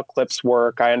understand how clips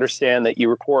work. I understand that you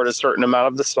record a certain amount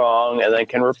of the song and then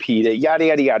can repeat it, yada,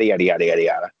 yada, yada, yada, yada, yada,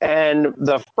 yada. And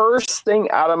the first thing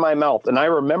out of my mouth, and I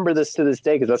remember this to this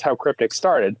day because that's how Cryptic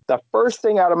started. The first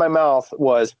thing out of my mouth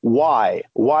was, why?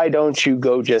 Why don't you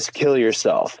go just kill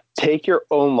yourself? Take your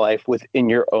own life within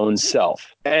your own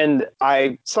self. And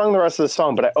I sung the rest of the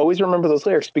song, but I always remember those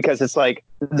lyrics because it's like,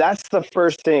 that's the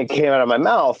first thing that came out of my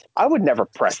mouth. I would never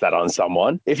press that on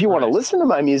someone. If you want to listen to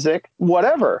my music,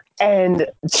 whatever. And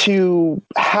to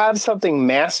have something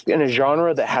masked in a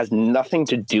genre that has nothing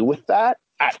to do with that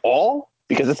at all,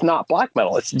 because it's not black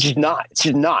metal. It's just not.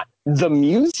 The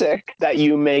music that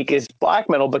you make is black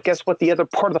metal, but guess what? The other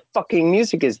part of the fucking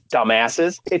music is,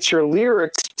 dumbasses. It's your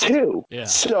lyrics too. Yeah.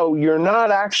 So you're not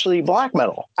actually black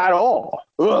metal at all.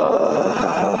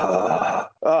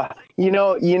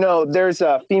 There's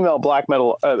a female black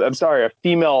metal. A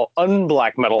female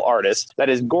unblack metal artist that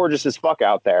is gorgeous as fuck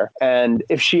out there. And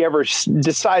if she ever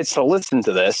decides to listen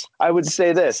to this, I would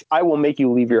say this: I will make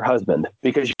you leave your husband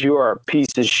because you are a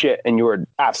piece of shit and you are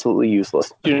absolutely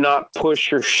useless. Do not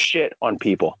push your shit on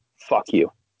people. Fuck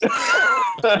you.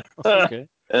 Okay.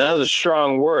 And those are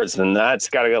strong words, and that's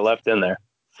got to get left in there.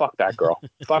 Fuck that girl.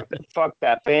 fuck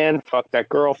that band. Fuck that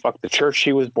girl. Fuck the church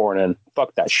she was born in.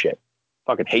 Fuck that shit.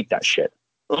 Fucking hate that shit.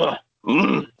 Ugh.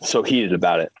 So heated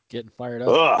about it. Getting fired up.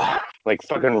 Ugh. Like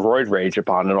fucking roid rage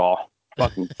upon it all.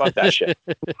 Fucking fuck that shit.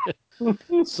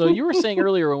 So you were saying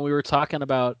earlier when we were talking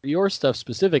about your stuff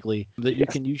specifically that you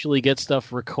can usually get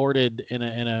stuff recorded in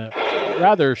a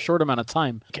rather short amount of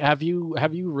time. Have you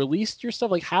released your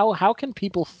stuff? Like how can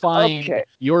people find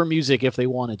your music if they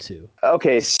wanted to?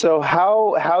 Okay, so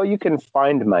how you can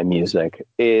find my music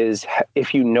is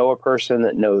if you know a person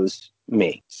that knows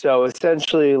me. So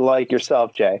essentially, like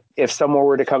yourself, Jay, if someone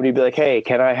were to come to you and be like, hey,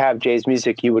 can I have Jay's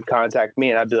music? You would contact me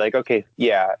and I'd be like, okay,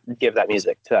 yeah, give that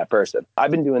music to that person.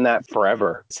 I've been doing that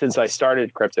forever. Since I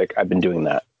started Cryptic, I've been doing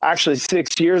that. Actually,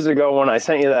 6 years ago when I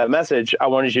sent you that message, I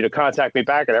wanted you to contact me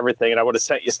back and everything, and I would have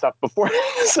sent you stuff before.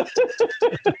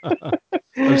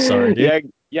 I'm sorry,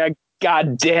 dude. Yeah,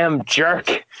 goddamn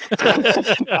jerk.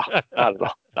 Not at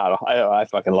all. Not at all. I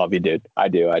fucking love you, dude. I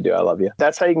do. I love you.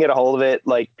 That's how you can get a hold of it.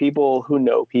 Like people who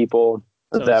know people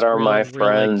So that it's are real, my real like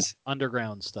friends.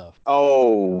 underground stuff.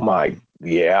 Oh my,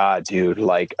 yeah, dude.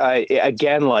 Like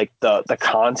again, like the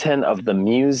content of the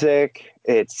music.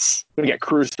 It's gonna get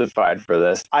crucified for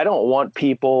this. I don't want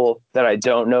people that I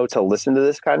don't know to listen to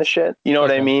this kind of shit. You know what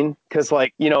I mean? Because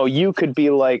like, you could be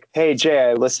like, hey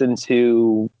Jay, I listened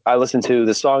to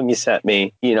the song you sent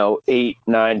me,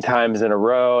 8-9 times in a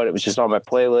row, and it was just on my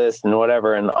playlist and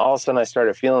whatever. And all of a sudden I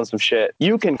started feeling some shit.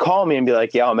 You can call me and be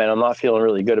like, yeah, man, I'm not feeling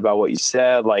really good about what you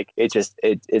said. Like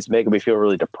it's making me feel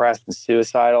really depressed and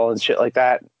suicidal and shit like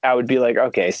that. I would be like,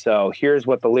 okay, so here's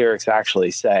what the lyrics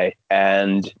actually say,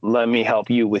 and let me help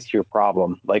you with your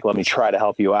problem. Like, let me try to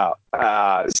help you out.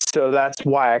 So that's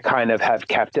why I kind of have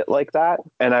kept it like that,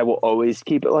 and I will always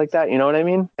keep it like that. You know what I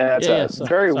mean? And that's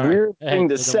very weird thing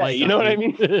to say. You know what I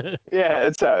mean? Yeah,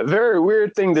 it's a very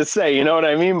weird thing to say. You know what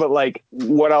I mean? But like,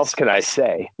 what else can I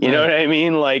say? You know what I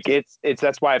mean? Like, it's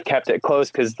that's why I've kept it close,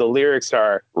 because the lyrics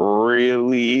are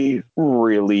really,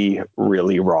 really,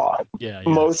 really raw. Yeah.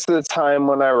 Most of the time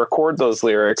when I record those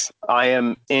lyrics, I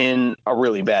am in a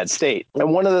really bad state.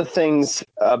 And one of the things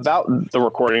about the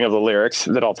recording of the lyrics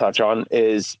that I'll touch on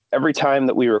is every time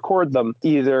that we record them,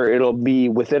 either it'll be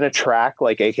within a track,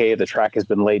 like AKA the track has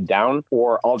been laid down,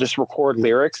 or I'll just record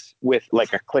lyrics with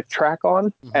like a click track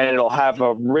on, and it'll have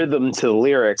a rhythm to the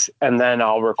lyrics, and then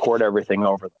I'll record everything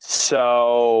over them.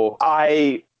 So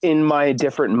in my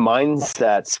different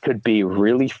mindsets, could be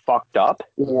really fucked up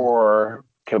or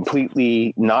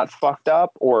completely not fucked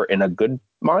up, or in a good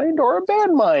mind or a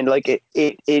bad mind. Like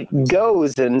it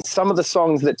goes. And some of the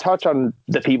songs that touch on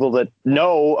the people that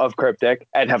know of Cryptic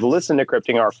and have listened to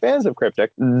Cryptic, are fans of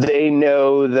Cryptic, they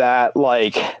know that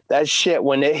like that shit,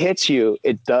 when it hits you,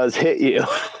 it does hit you.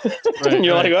 And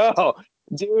you're like, oh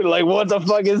dude, like what the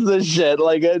fuck is this shit?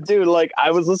 Like dude, like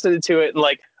I was listening to it, and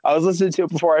like I was listening to it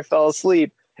before I fell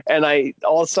asleep, and I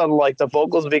all of a sudden, like, the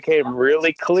vocals became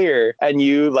really clear, and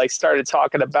you like started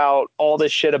talking about all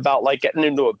this shit about like getting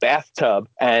into a bathtub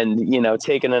and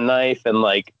taking a knife and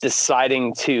like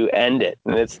deciding to end it.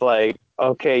 And it's like,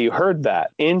 okay, you heard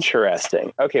that,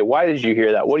 interesting. Okay, why did you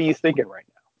hear that? What are you thinking right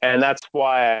now? And that's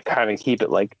why I kind of keep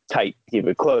it like tight, keep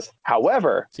it close.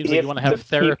 However, seems like you want to have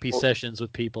therapy sessions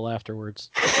with people afterwards.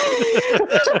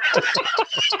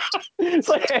 It's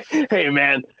like, hey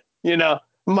man,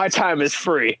 my time is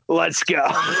free. Let's go.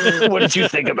 What did you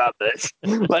think about this?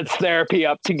 Let's therapy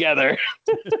up together.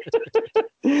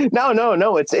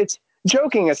 No. It's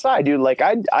joking aside, dude. Like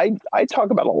I talk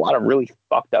about a lot of really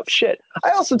fucked up shit. I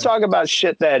also talk about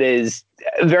shit that is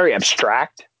very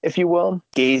abstract, if you will.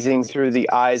 Gazing through the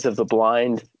eyes of the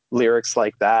blind, lyrics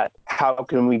like that. How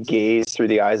can we gaze through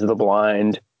the eyes of the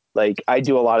blind? Like I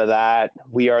do a lot of that.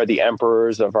 We are the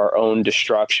emperors of our own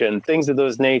destruction. Things of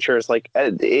those natures. Like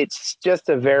it's just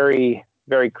a very,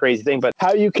 very crazy thing. But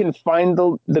how you can find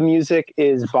the music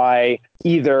is by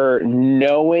either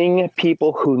knowing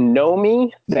people who know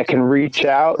me that can reach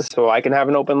out so I can have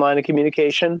an open line of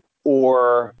communication,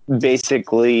 or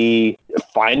basically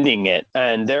finding it.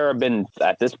 And there have been,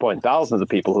 at this point, thousands of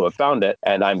people who have found it.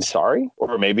 And I'm sorry,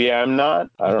 or maybe I'm not.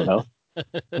 I don't know.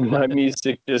 My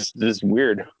music just is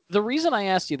weird. The reason I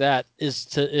asked you that is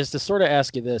to sort of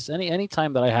ask you this. Any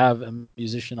time that I have a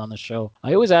musician on the show,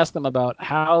 I always ask them about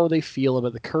how they feel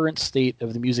about the current state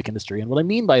of the music industry. And what I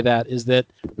mean by that is that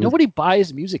nobody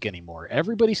buys music anymore.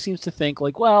 Everybody seems to think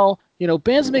like, well,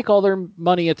 bands make all their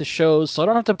money at the shows, so I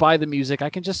don't have to buy the music. I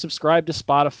can just subscribe to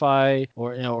Spotify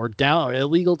or or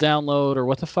illegal download or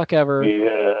what the fuck ever.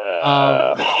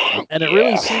 And it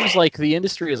really seems like the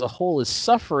industry as a whole is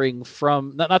suffering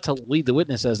from not to lead the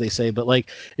witness, as they say, but like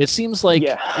it seems like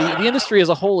the industry as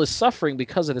a whole is suffering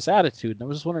because of this attitude. And I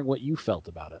was just wondering what you felt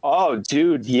about it. Oh,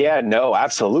 dude, yeah, no,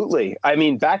 absolutely. I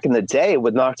mean, back in the day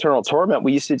with Nocturnal Torment,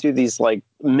 we used to do these like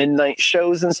midnight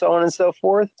shows and so on and so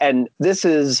forth. And this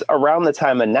is around the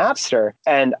time of Napster.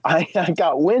 And I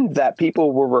got wind that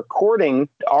people were recording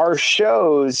our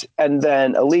shows and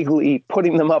then illegally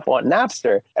putting them up on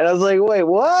Napster. And I was like, wait,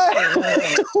 what?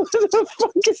 What the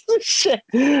fuck is this shit?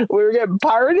 We were getting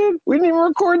pirated? We didn't even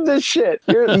record this shit.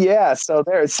 Yeah, so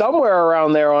there's somewhere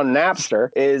around there on Napster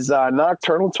is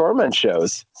Nocturnal Torment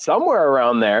shows. Somewhere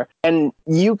around there, and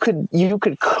you could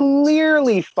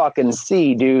clearly fucking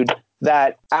see, dude,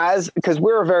 that because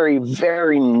we're a very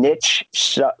very niche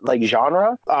like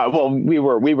genre. Well, we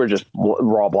were just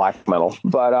raw black metal,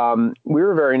 but we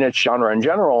were a very niche genre in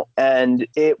general, and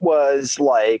it was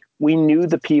like we knew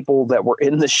the people that were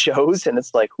in the shows, and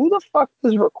it's like, who the fuck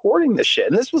was recording this shit?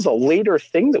 And this was a later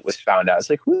thing that was found out. It's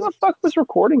like, who the fuck was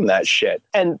recording that shit?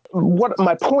 And what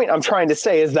my point I'm trying to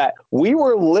say is that we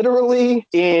were literally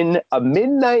in a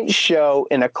midnight show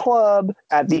in a club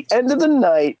at the end of the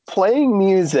night playing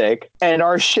music, and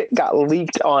our shit got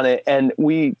leaked on it, and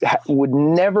we would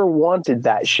never wanted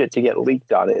that shit to get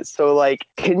leaked on it. So like,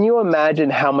 can you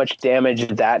imagine how much damage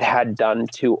that had done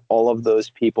to all of those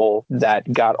people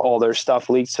that got all their stuff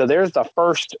leaked? So there's the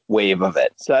first wave of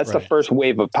it. So that's the first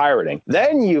wave of pirating.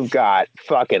 Then you've got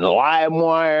fucking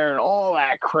LimeWire and all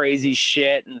that crazy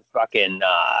shit, and fucking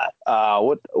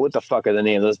what the fuck are the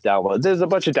name of those downloads? There's a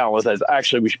bunch of download sites.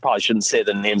 Actually, probably shouldn't say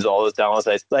the names of all those download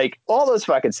sites. Like all those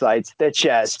fucking sites that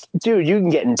just, dude, you can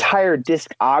get entire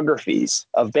discographies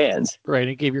of bands. Right,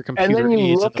 it gave your computer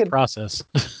AIDS in the process.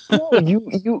 No,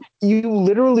 you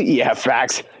literally, yeah,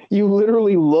 facts. You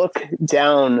literally look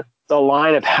down the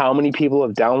line of how many people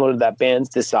have downloaded that band's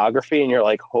discography, and you're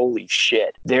like, holy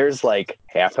shit, there's like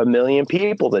 500,000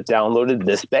 people that downloaded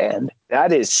this band.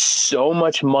 That is so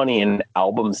much money in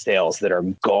album sales that are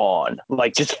gone,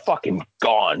 like just fucking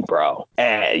gone, bro.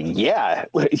 And yeah,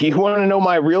 you want to know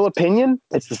my real opinion?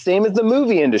 It's the same as the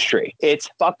movie industry. It's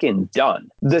fucking done.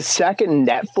 The second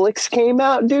Netflix came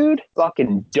out, dude,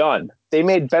 fucking done. They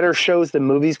made better shows than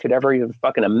movies could ever even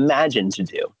fucking imagine to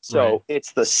do. So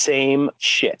It's the same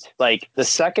shit. Like the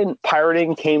second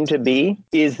pirating came to be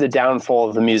is the downfall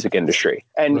of the music industry.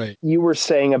 And you were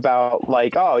saying about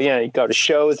like, oh yeah, you go to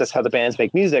shows, that's how the bands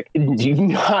make music.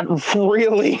 Not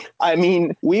really. I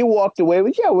mean, we walked away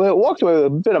with a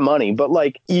bit of money, but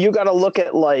like you got to look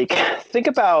at like, think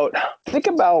about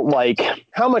like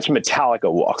how much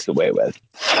Metallica walks away with.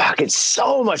 Fuck, it's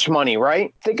so much money,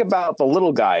 right? Think about the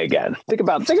little guy again. Think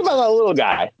about that little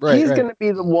guy. He's going to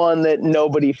be the one that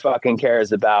nobody fucking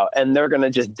cares about, and they're going to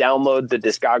just download the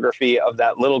discography of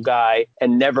that little guy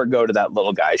and never go to that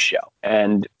little guy's show.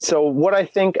 And so what I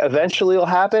think eventually will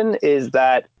happen is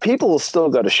that people will still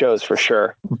go to shows for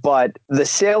sure, but the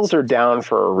sales are down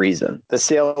for a reason. The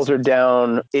sales are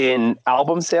down in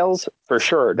album sales for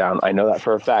sure are down. I know that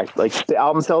for a fact. Like the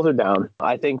album sales are down.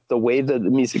 I think the way that the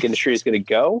music industry is going to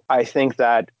go, I think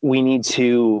that we need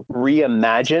to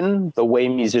reimagine the way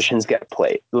musicians get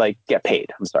paid.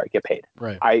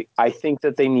 Right. I think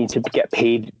that they need to get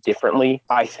paid differently.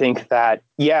 I think that,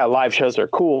 yeah, live shows are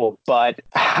cool, but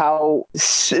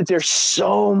there's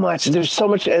so much,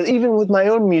 even with my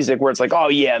own music where it's like, oh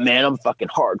yeah, man, I'm fucking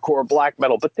hardcore black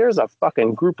metal, but there's a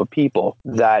fucking group of people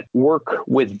that work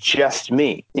with just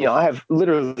me. You know, I have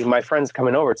literally my friends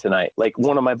coming over tonight, like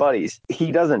one of my buddies,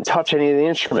 he doesn't touch any of the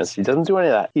instruments. He doesn't do any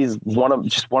of that. He's one of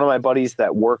my buddies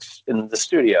that works in the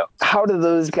studio. How do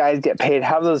those guys get paid?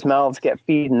 How do those mouths get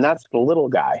feed? And that's the little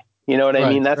guy. You know what I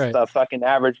mean? That's the fucking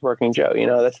average working Joe. You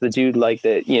know, that's the dude like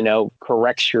that, you know,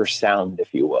 corrects your sound,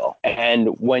 if you will.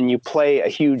 And when you play a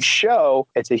huge show,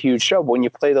 it's a huge show. But when you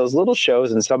play those little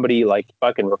shows and somebody like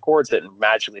fucking records it and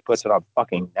magically puts it on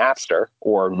fucking Napster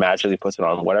or magically puts it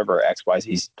on whatever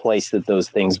XYZ place that those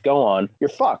things go on, you're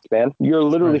fucked, man. You're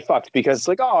literally fucked because it's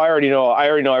like, oh, I already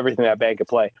know everything that band could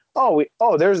play.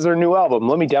 There's their new album.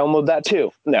 Let me download that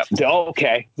too. No,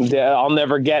 okay. I'll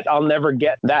never get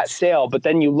that sale. But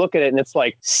then you look at it and it's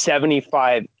like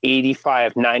 75,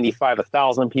 85, 95,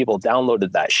 1,000 people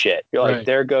downloaded that shit. You're like,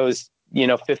 there goes, you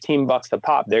know, $15 a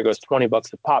pop. There goes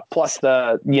 $20 a pop. Plus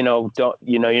you're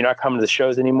not coming to the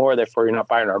shows anymore. Therefore, you're not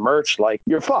buying our merch. Like,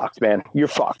 you're fucked, man. You're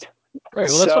fucked. Right.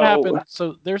 Well, that's what happened.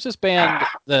 So there's this band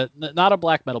that, not a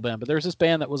black metal band, but there's this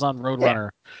band that was on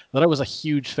Roadrunner that I was a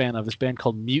huge fan of. This band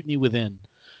called Mutiny Within,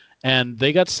 and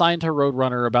they got signed to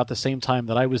Roadrunner about the same time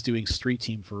that I was doing Street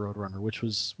Team for Roadrunner, which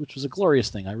was a glorious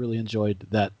thing. I really enjoyed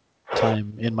that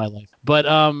time in my life. But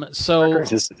so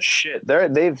shit,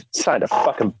 they've signed a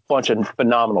fucking bunch of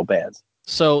phenomenal bands.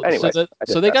 So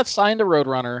they got signed to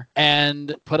Roadrunner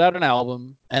and put out an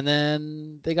album, and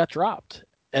then they got dropped.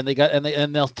 And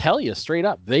they'll tell you straight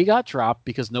up, they got dropped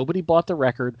because nobody bought the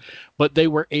record, but they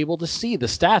were able to see the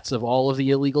stats of all of the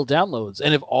illegal downloads.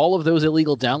 And if all of those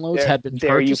illegal downloads had been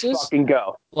purchases, there you fucking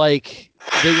go. like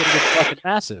they would have been fucking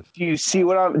massive. Do you see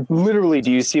what I'm literally?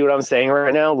 Do you see what I'm saying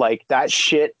right now? Like that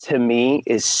shit to me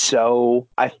is so.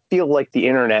 I feel like the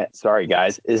internet. Sorry,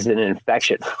 guys, is an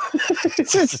infection.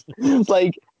 It's just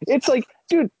like it's like,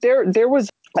 dude. There was.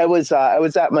 I was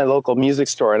at my local music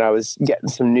store and I was getting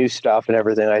some new stuff and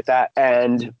everything like that.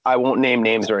 And I won't name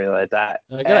names or anything like that.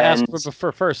 I gotta ask, And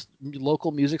for first,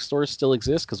 local music stores still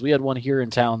exist? Because we had one here in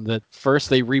town that first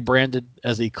they rebranded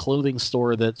as a clothing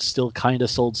store that still kind of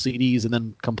sold CDs, and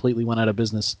then completely went out of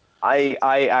business. I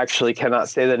actually cannot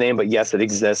say the name, but yes, it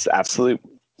exists. Absolute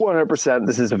 100%.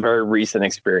 This is a very recent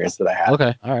experience that I had.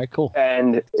 Okay, all right, cool.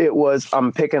 And it was,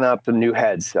 I'm picking up the new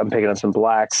heads. I'm picking up some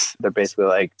blacks. They're basically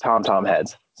like Tom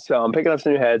heads. So I'm picking up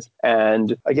some new heads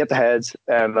and I get the heads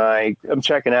and I'm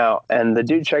checking out, and the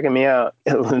dude checking me out,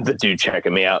 the dude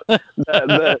checking me out,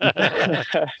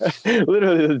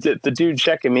 literally the dude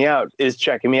checking me out is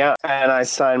checking me out. And I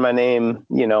sign my name,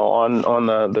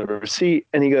 on the receipt,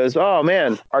 and he goes, "Oh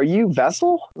man, are you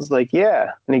Vessel?" I was like,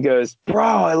 "Yeah." And he goes, "Bro,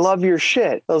 I love your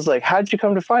shit." I was like, "How'd you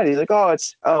come to find it?" He's like, "Oh,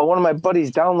 it's one of my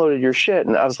buddies downloaded your shit."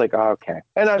 And I was like, "Oh, okay."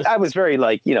 And I was very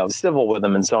like, civil with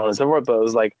him and so on and so forth, but it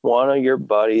was like, one of your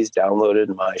buddies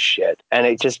downloaded my shit. And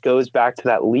it just goes back to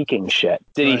that leaking shit.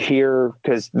 Did he hear?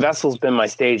 Because Vessel's been my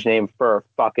stage name for a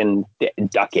fucking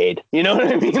decade. You know what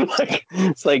I mean? Like,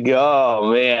 it's like,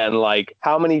 oh man, like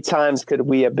how many times could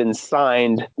we have been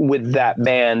signed with that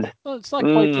band? Well, it's not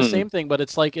quite the same thing, but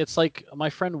it's like my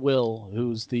friend Will,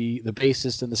 who's the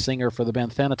bassist and the singer for the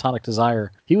band Thanatonic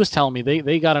Desire. He was telling me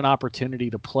they got an opportunity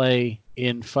to play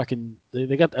in fucking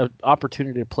they got an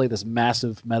opportunity to play this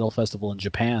massive metal festival in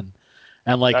Japan.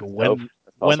 And like That's dope. That's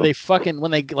when awesome. when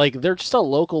they like they're just a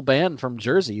local band from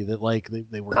Jersey that like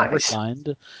they were never Nice.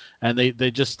 signed, and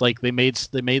they just like they made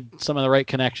some of the right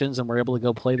connections and were able to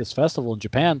go play this festival in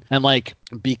Japan. And like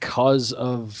because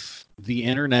of the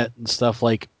internet and stuff,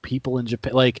 like people in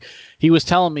Japan, like he was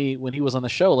telling me when he was on the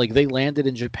show, like they landed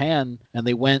in Japan and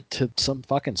they went to some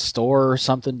fucking store or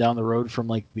something down the road from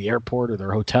like the airport or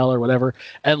their hotel or whatever,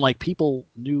 and like people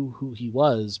knew who he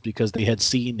was because they had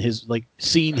seen his band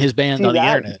See on the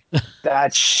that? internet.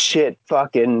 That shit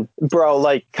fucking bro,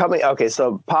 like coming okay,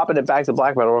 so popping it back to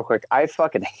black metal real quick. I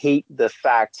fucking hate the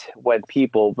fact when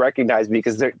people recognize me,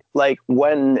 because they're like,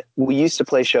 when we used to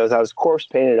play shows, I was corpse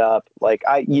painted up, like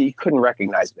you couldn't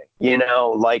recognize me,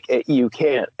 like you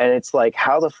can't. And it's like,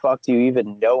 how the fuck do you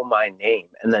even know my name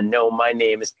and then know my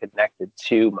name is connected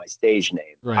to my stage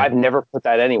name? Right. I've never put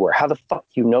that anywhere. How the fuck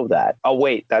do you know that? Oh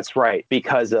wait, that's right,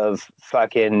 because of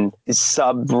fucking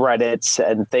subreddits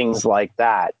and things like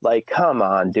that. Like, come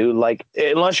on, dude. Like,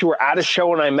 unless you were at a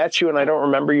show and I met you and I don't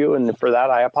remember you, and for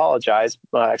that I apologize.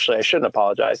 Well, actually, I shouldn't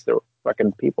apologize. There were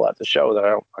fucking people at the show that I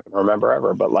don't fucking remember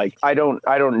ever. But like, I don't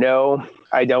know.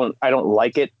 I don't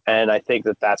like it, and I think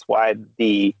that that's why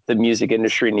the music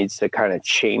industry needs to kind of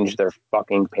change their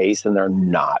fucking pace, and they're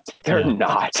not.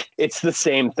 Not. It's the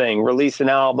same thing. Release an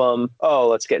album. Oh,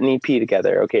 let's get an EP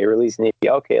together. Okay, release an EP.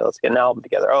 Okay, let's get an album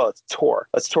together. Oh, let's tour.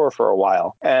 Let's tour for a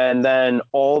while, and then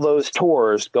all those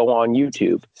tours go on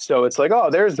YouTube. So it's like, oh,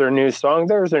 there's their new song.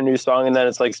 There's their new song, and then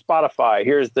it's like Spotify.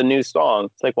 Here's the new song.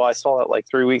 It's like, well, I saw it like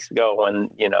 3 weeks ago when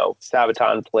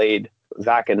Sabaton played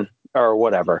Vakin or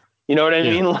whatever. You know what I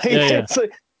mean? Like, it's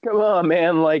like, come on,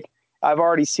 man. Like, I've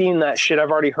already seen that shit.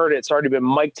 I've already heard it. It's already been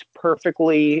mic'd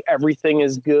perfectly. Everything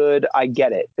is good. I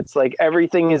get it. It's like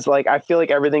everything is like, I feel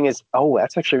like everything is, oh,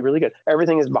 that's actually really good.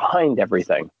 Everything is behind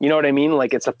everything. You know what I mean?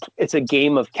 Like it's a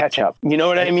game of catch up. You know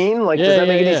what I mean? Like, does that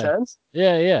make any sense?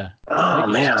 Yeah. Oh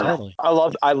man, totally. I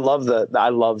love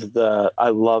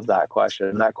that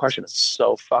question. That question is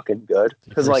so fucking good,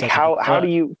 because like how do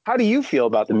you feel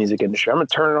about the music industry? I'm gonna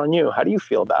turn it on you. How do you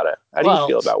feel about it? How do you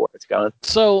feel about where it's going?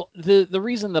 So the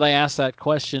reason that I asked that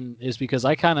question is because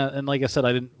I kind of, and like I said,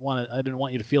 I didn't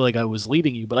want you to feel like I was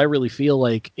leading you, but I really feel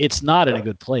like it's not in a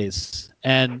good place.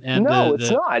 And no,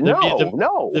 it's not.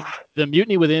 No. The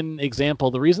Mutiny Within example,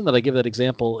 the reason that I give that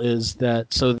example is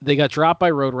that, so they got dropped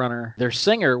by Roadrunner. Their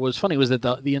singer was funny, was that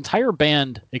the entire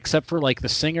band, except for like the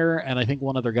singer and I think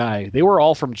one other guy, they were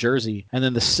all from Jersey. And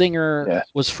then the singer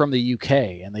was from the UK,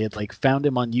 and they had like found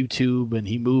him on YouTube, and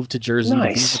he moved to Jersey to be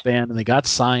in the band, and they got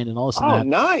signed and all this and that.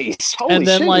 Nice. Holy and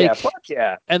then shit, like, yeah, fuck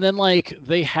yeah. And then like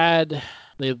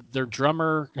their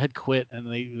drummer had quit,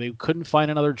 and they couldn't find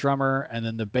another drummer, and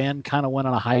then the band kind of went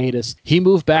on a hiatus. He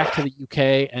moved back to the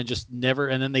UK and just never,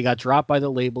 and then they got dropped by the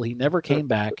label. He never came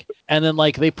back. And then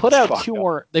like they put out two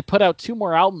more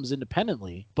albums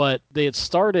independently, but they had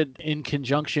started in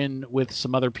conjunction with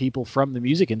some other people from the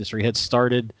music industry, had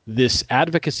started this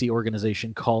advocacy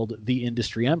organization called the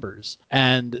Industry Embers.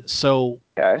 And so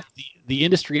the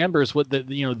Industry Embers,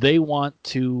 they want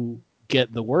to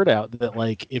get the word out that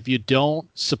like if you don't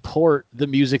support the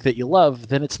music that you love,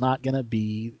 then it's not going to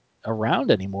be around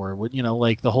anymore. You know,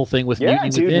 like the whole thing with Yeah, Mutiny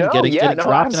dude. Within No, getting no,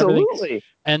 dropped and everything. absolutely.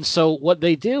 And so what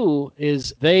they do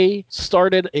is they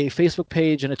started a Facebook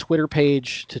page and a Twitter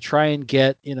page to try and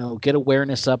get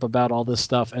awareness up about all this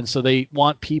stuff. And so they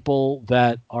want people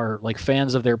that are like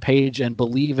fans of their page and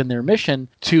believe in their mission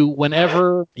to,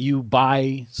 whenever you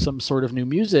buy some sort of new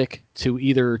music, to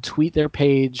either tweet their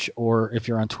page, or if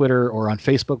you're on Twitter or on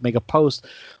Facebook, make a post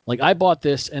like, I bought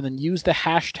this, and then use the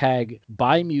hashtag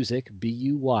buy music,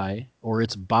 BUY, or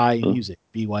it's buy music,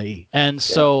 BYE. And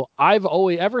so I've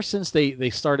always, ever since they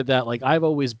started that, like I've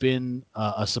always been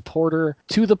a supporter,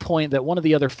 to the point that one of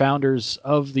the other founders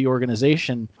of the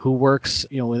organization, who works,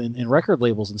 in record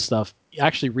labels and stuff,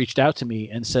 actually reached out to me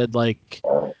and said, like,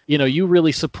 you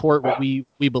really support what we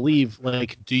believe.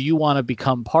 Like, do you want to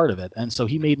become part of it? And so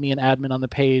he made me an admin on the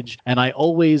page, and I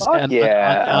always, on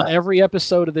every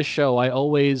episode of this show, I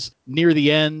always, near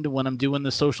the end, when I'm doing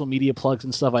the social media plugs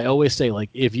and stuff, I always say, like,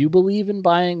 if you believe in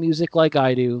buying music like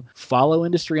I do, follow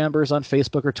Industry Embers on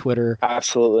Facebook or Twitter.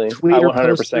 Absolutely. Tweet or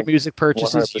post your music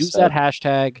purchases. 100%. Use that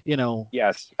hashtag.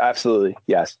 Yes, absolutely.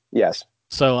 Yes.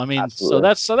 So I mean,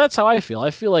 absolutely. so that's how I feel.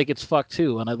 I feel like it's fucked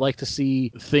too, and I'd like to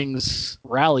see things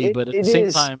rally, but at the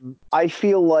same time, I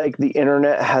feel like the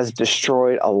internet has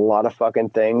destroyed a lot of fucking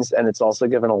things, and it's also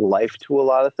given a life to a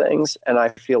lot of things. And I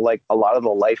feel like a lot of the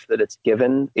life that it's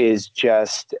given is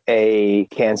just a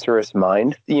cancerous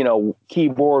mind.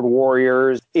 Keyboard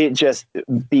warriors. It just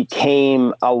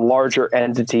became a larger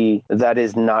entity that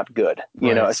is not good.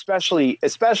 Especially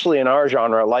in our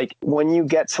genre. Like when you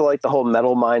get to like the whole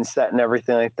metal mindset and everything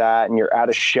like that, and you're at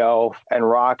a show and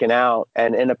rocking out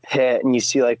and in a pit, and you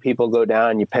see like people go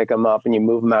down, and you pick them up and you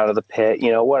move them out of the pit,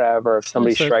 whatever. If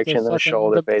somebody strikes you in the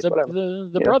shoulder, face, whatever.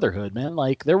 The brotherhood, man.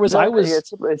 Like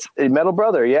it's a Metal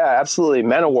Brother. Yeah, absolutely.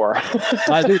 Manowar.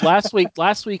 Dude,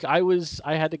 last week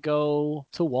I had to go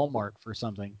to Walmart for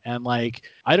something, and like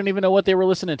I don't even know what they were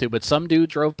listening to, but some dude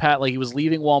drove past, like he was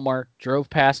leaving Walmart, drove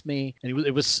past me, and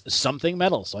it was something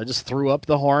metal. So I just threw up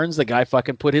the horns. The guy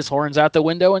fucking put his horns out the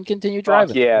window and continued driving.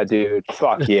 Fuck yeah, dude.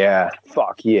 Fuck yeah.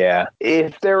 Fuck yeah.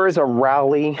 If there is a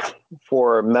rally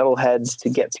for metalheads to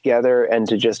get together and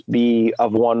to just be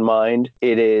of one mind,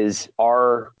 it is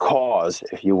our cause,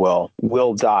 if you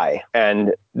will die.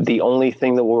 And the only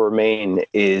thing that will remain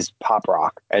is pop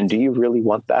rock. And do you really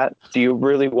want that? Do you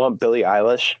really want Billie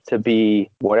Eilish to be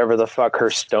whatever the fuck her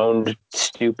stoned,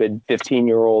 stupid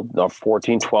 15-year-old or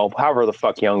 14, 12, however the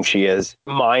fuck young she is,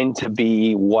 mind to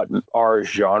be what our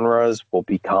genres will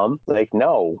become? Like,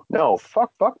 no,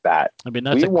 fuck that. I mean,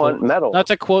 we want metal. Not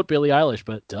to quote Billie Eilish,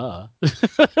 but duh.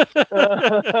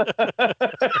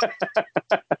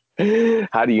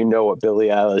 How do you know what Billie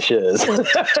Eilish is?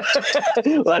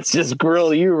 Let's just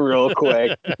grill you real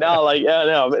quick. I'm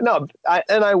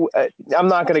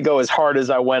not going to go as hard as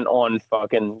I went on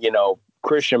fucking,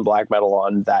 Christian black metal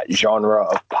on that genre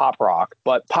of pop rock.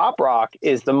 But pop rock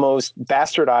is the most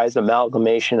bastardized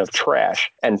amalgamation of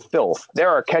trash and filth. There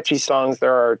are catchy songs,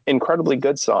 there are incredibly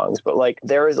good songs, but like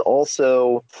there is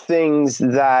also things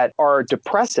that are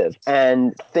depressive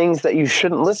and things that you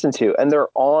shouldn't listen to. And they're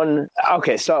on.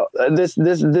 Okay, so this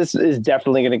is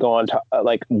definitely going to go on to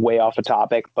like way off a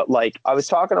topic, but like I was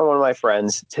talking to one of my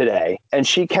friends today, and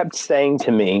she kept saying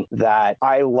to me that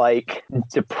I like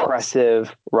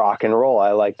depressive rock and roll.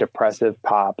 I like depressive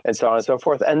pop and so on and so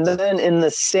forth. And then in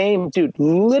the same,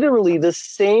 literally the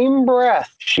same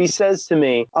breath, she says to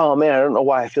me, "Oh man, I don't know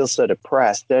why I feel so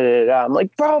depressed." I'm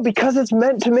like, bro, because it's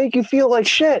meant to make you feel like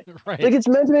shit. Right. Like it's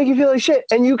meant to make you feel like shit.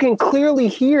 And you can clearly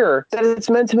hear that it's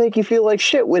meant to make you feel like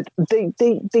shit.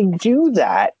 They do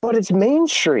that, but it's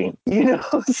mainstream.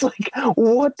 It's like,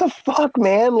 what the fuck,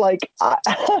 man? Like,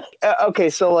 okay,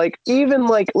 so like even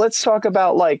like let's talk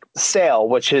about like Sail,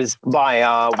 which is by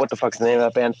what the fuck's the name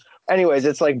of that band? Anyways,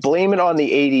 it's like Blame It on the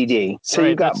ADD. So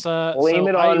you got Blame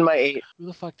It on My... Who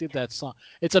the fuck did that song?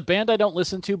 It's a band I don't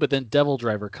listen to, but then Devil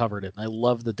Driver covered it, and I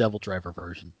love the Devil Driver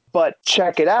version. But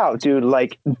check it out, dude.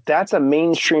 Like, that's a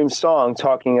mainstream song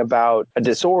talking about a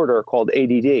disorder called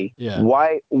ADD. Yeah.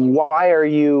 Why are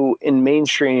you in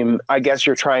mainstream? I guess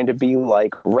you're trying to be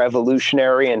like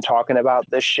revolutionary and talking about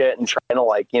this shit and trying to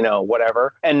like,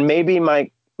 whatever. And maybe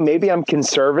I'm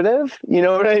conservative, you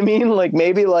know what I mean? Like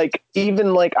maybe like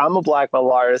even like I'm a black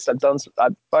metal artist. I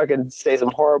fucking say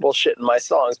some horrible shit in my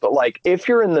songs, but like if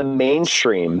you're in the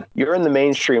mainstream, you're in the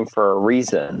mainstream for a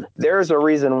reason. There's a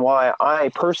reason why I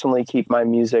personally keep my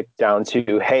music down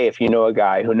to, hey, if you know a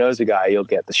guy who knows a guy, you'll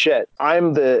get the shit. I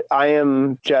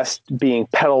am just being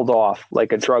peddled off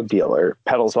like a drug dealer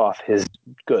peddles off his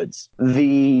goods.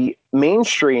 The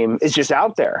mainstream is just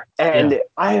out there. And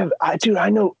I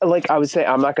know, like I was saying,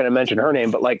 I'm not going to mention her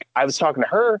name, but like I was talking to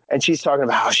her and she's talking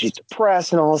about how she's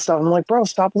depressed and all this stuff. I'm like, bro,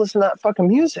 stop listening to that fucking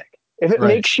music. If it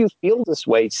makes you feel this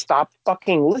way, stop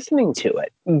fucking listening to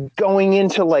it. Going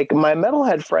into like my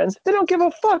metalhead friends, they don't give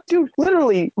a fuck, dude.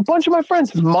 Literally, a bunch of my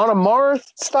friends, Monomarth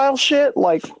style shit,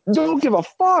 like, don't give a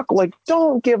fuck. Like,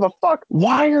 don't give a fuck.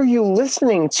 Why are you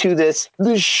listening to this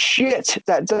shit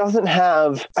that doesn't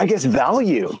have, I guess,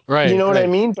 value? Right. You know what I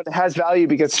mean? But it has value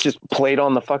because it's just played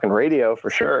on the fucking radio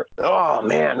for sure. Oh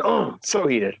man, so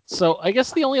heated. So I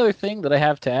guess the only other thing that I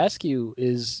have to ask you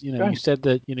is, you said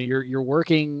that you're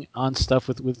working on stuff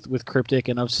with Cryptic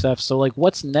and of stuff. So like,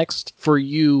 what's next for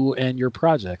you and your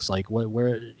projects? Like,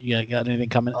 where you got anything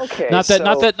coming? Okay, not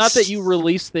that you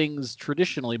release things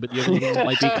traditionally, but you have anything that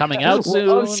might be coming out soon?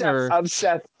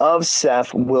 Of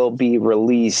Seth will be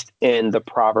released in the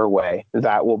proper way.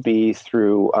 That will be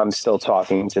through. I'm still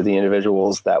talking to the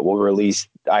individuals that will release.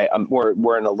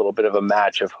 We're in a little bit of a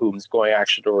match of who's going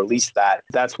actually to release that.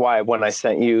 That's why when I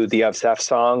sent you the of Seth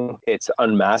song, it's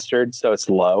unmastered, so it's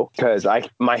low because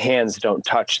my hands don't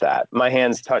touch that. My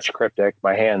hands touch Cryptic.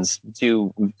 My hands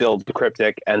do build the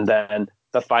Cryptic, and then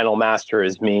the final master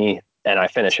is me. And I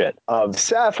finish it. Of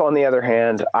Seth, on the other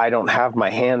hand, I don't have my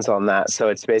hands on that. So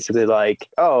it's basically like,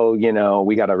 oh,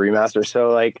 we got to remaster. So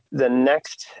like the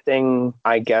next thing,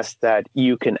 I guess, that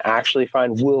you can actually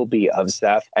find will be of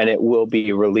Seth, and it will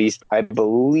be released. I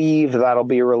believe that'll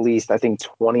be released, I think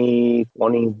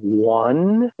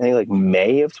 2021, I think like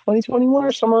May of 2021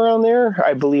 or somewhere around there.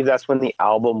 I believe that's when the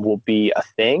album will be a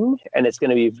thing. And it's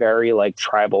going to be very like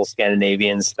tribal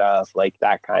Scandinavian stuff, like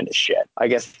that kind of shit. I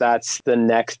guess that's the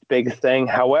next big thing.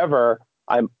 However,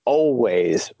 I'm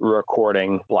always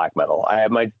recording black metal. I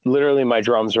have my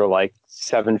drums are like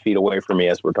 7 feet away from me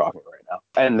as we're talking right now.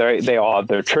 And they all have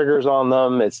their triggers on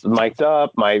them. It's mic'd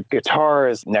up. My guitar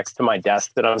is next to my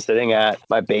desk that I'm sitting at.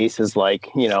 My bass is like,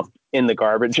 in the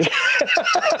garbage.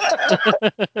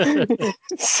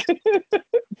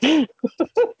 I'm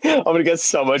going to get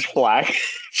so much flack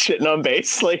shitting on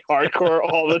bass, like hardcore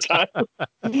all the time.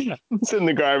 It's in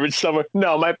the garbage somewhere.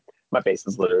 No, my bass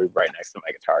is literally right next to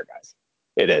my guitar, guys.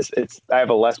 It is. I have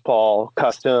a Les Paul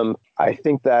custom. I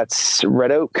think that's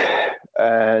Red Oak,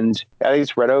 and I think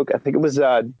it's Red Oak. I think it was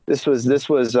this was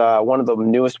one of the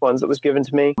newest ones that was given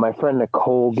to me. My friend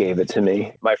Nicole gave it to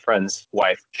me. My friend's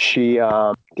wife. She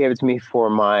gave it to me for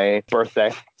my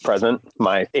birthday present.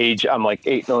 My age, I'm like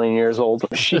 8 million years old.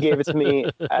 She gave it to me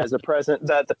as a present.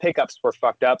 That the pickups were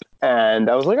fucked up, and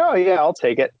I was like, oh yeah, I'll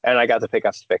take it. And I got the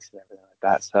pickups fixed and everything like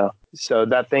that. So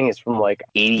that thing is from like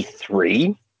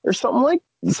 83. Or something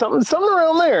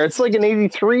around there. It's like an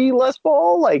 83 Les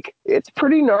Paul. Like, it's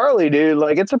pretty gnarly, dude.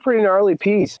 Like, it's a pretty gnarly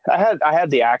piece. I had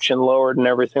the action lowered and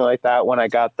everything like that when I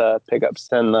got the pickups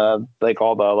and all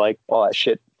that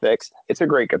shit fixed. It's a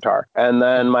great guitar. And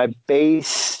then my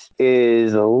bass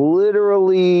is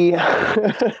literally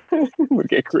we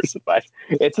get crucified.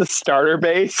 It's a starter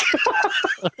bass.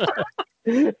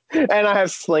 And I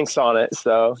have slinks on it,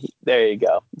 so there you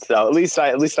go. So at least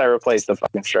I replaced the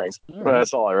fucking strings. Right.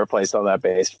 That's all I replaced on that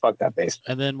bass. Fuck that bass.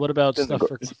 And then what about stuff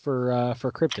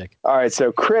for Cryptic? All right,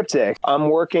 so Cryptic, I'm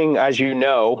working, as you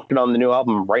know, on the new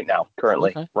album right now.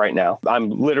 Currently, right now, I'm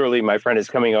literally, my friend is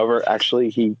coming over. Actually,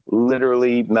 he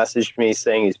literally messaged me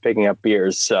saying he's picking up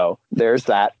beers. So there's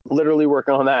that. Literally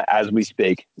working on that as we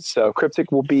speak. So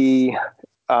Cryptic will be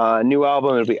new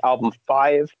album. It'll be album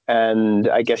 5, and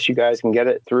I guess you guys can get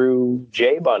it through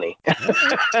J Bunny.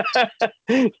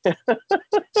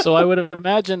 So I would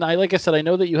imagine, like I said, I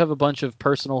know that you have a bunch of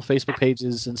personal Facebook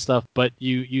pages and stuff, but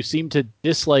you seem to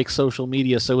dislike social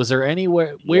media. So is there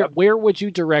anywhere where would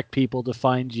you direct people to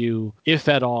find you, if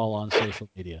at all, on social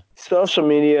media? Social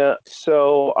media.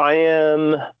 So I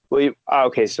am.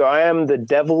 So I am the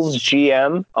Devil's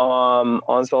GM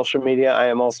on social media. I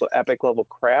am also Epic Level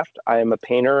Craft. I am a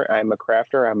painter. I am a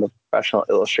crafter. I'm a professional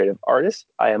illustrative artist.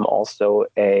 I am also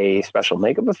a special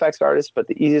makeup effects artist, but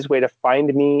the easiest way to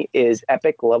find me is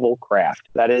Epic Level Craft.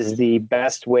 That is the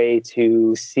best way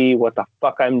to see what the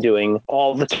fuck I'm doing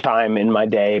all the time in my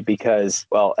day because,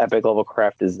 well, Epic Level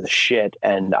Craft is the shit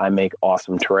and I make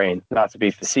awesome terrain. Not to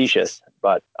be facetious,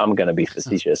 but I'm going to be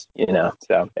facetious,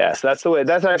 So, yeah, so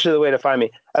that's actually the way to find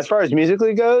me. As far as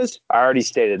musically goes, I already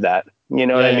stated that. You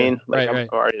know what I mean? Like, I'm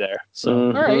already there. So,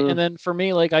 all right. And then for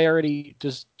me, like, I already,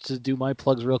 just to do my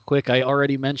plugs real quick, I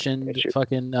already mentioned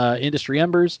fucking Industry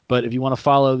Embers. But if you want to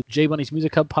follow J Bunny's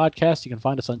Music Hub podcast, you can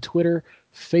find us on Twitter,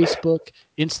 Facebook,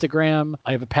 Instagram.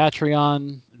 I have a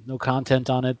Patreon. No content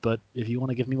on it, but if you want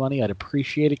to give me money, I'd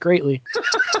appreciate it greatly.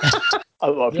 I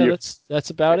love you. That's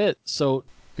about it. So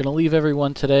Gonna leave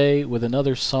everyone today with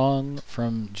another song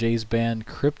from Jay's band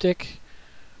Cryptic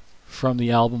from the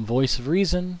album Voice of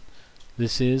Reason.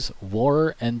 This is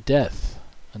War and Death.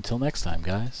 Until next time,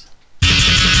 guys.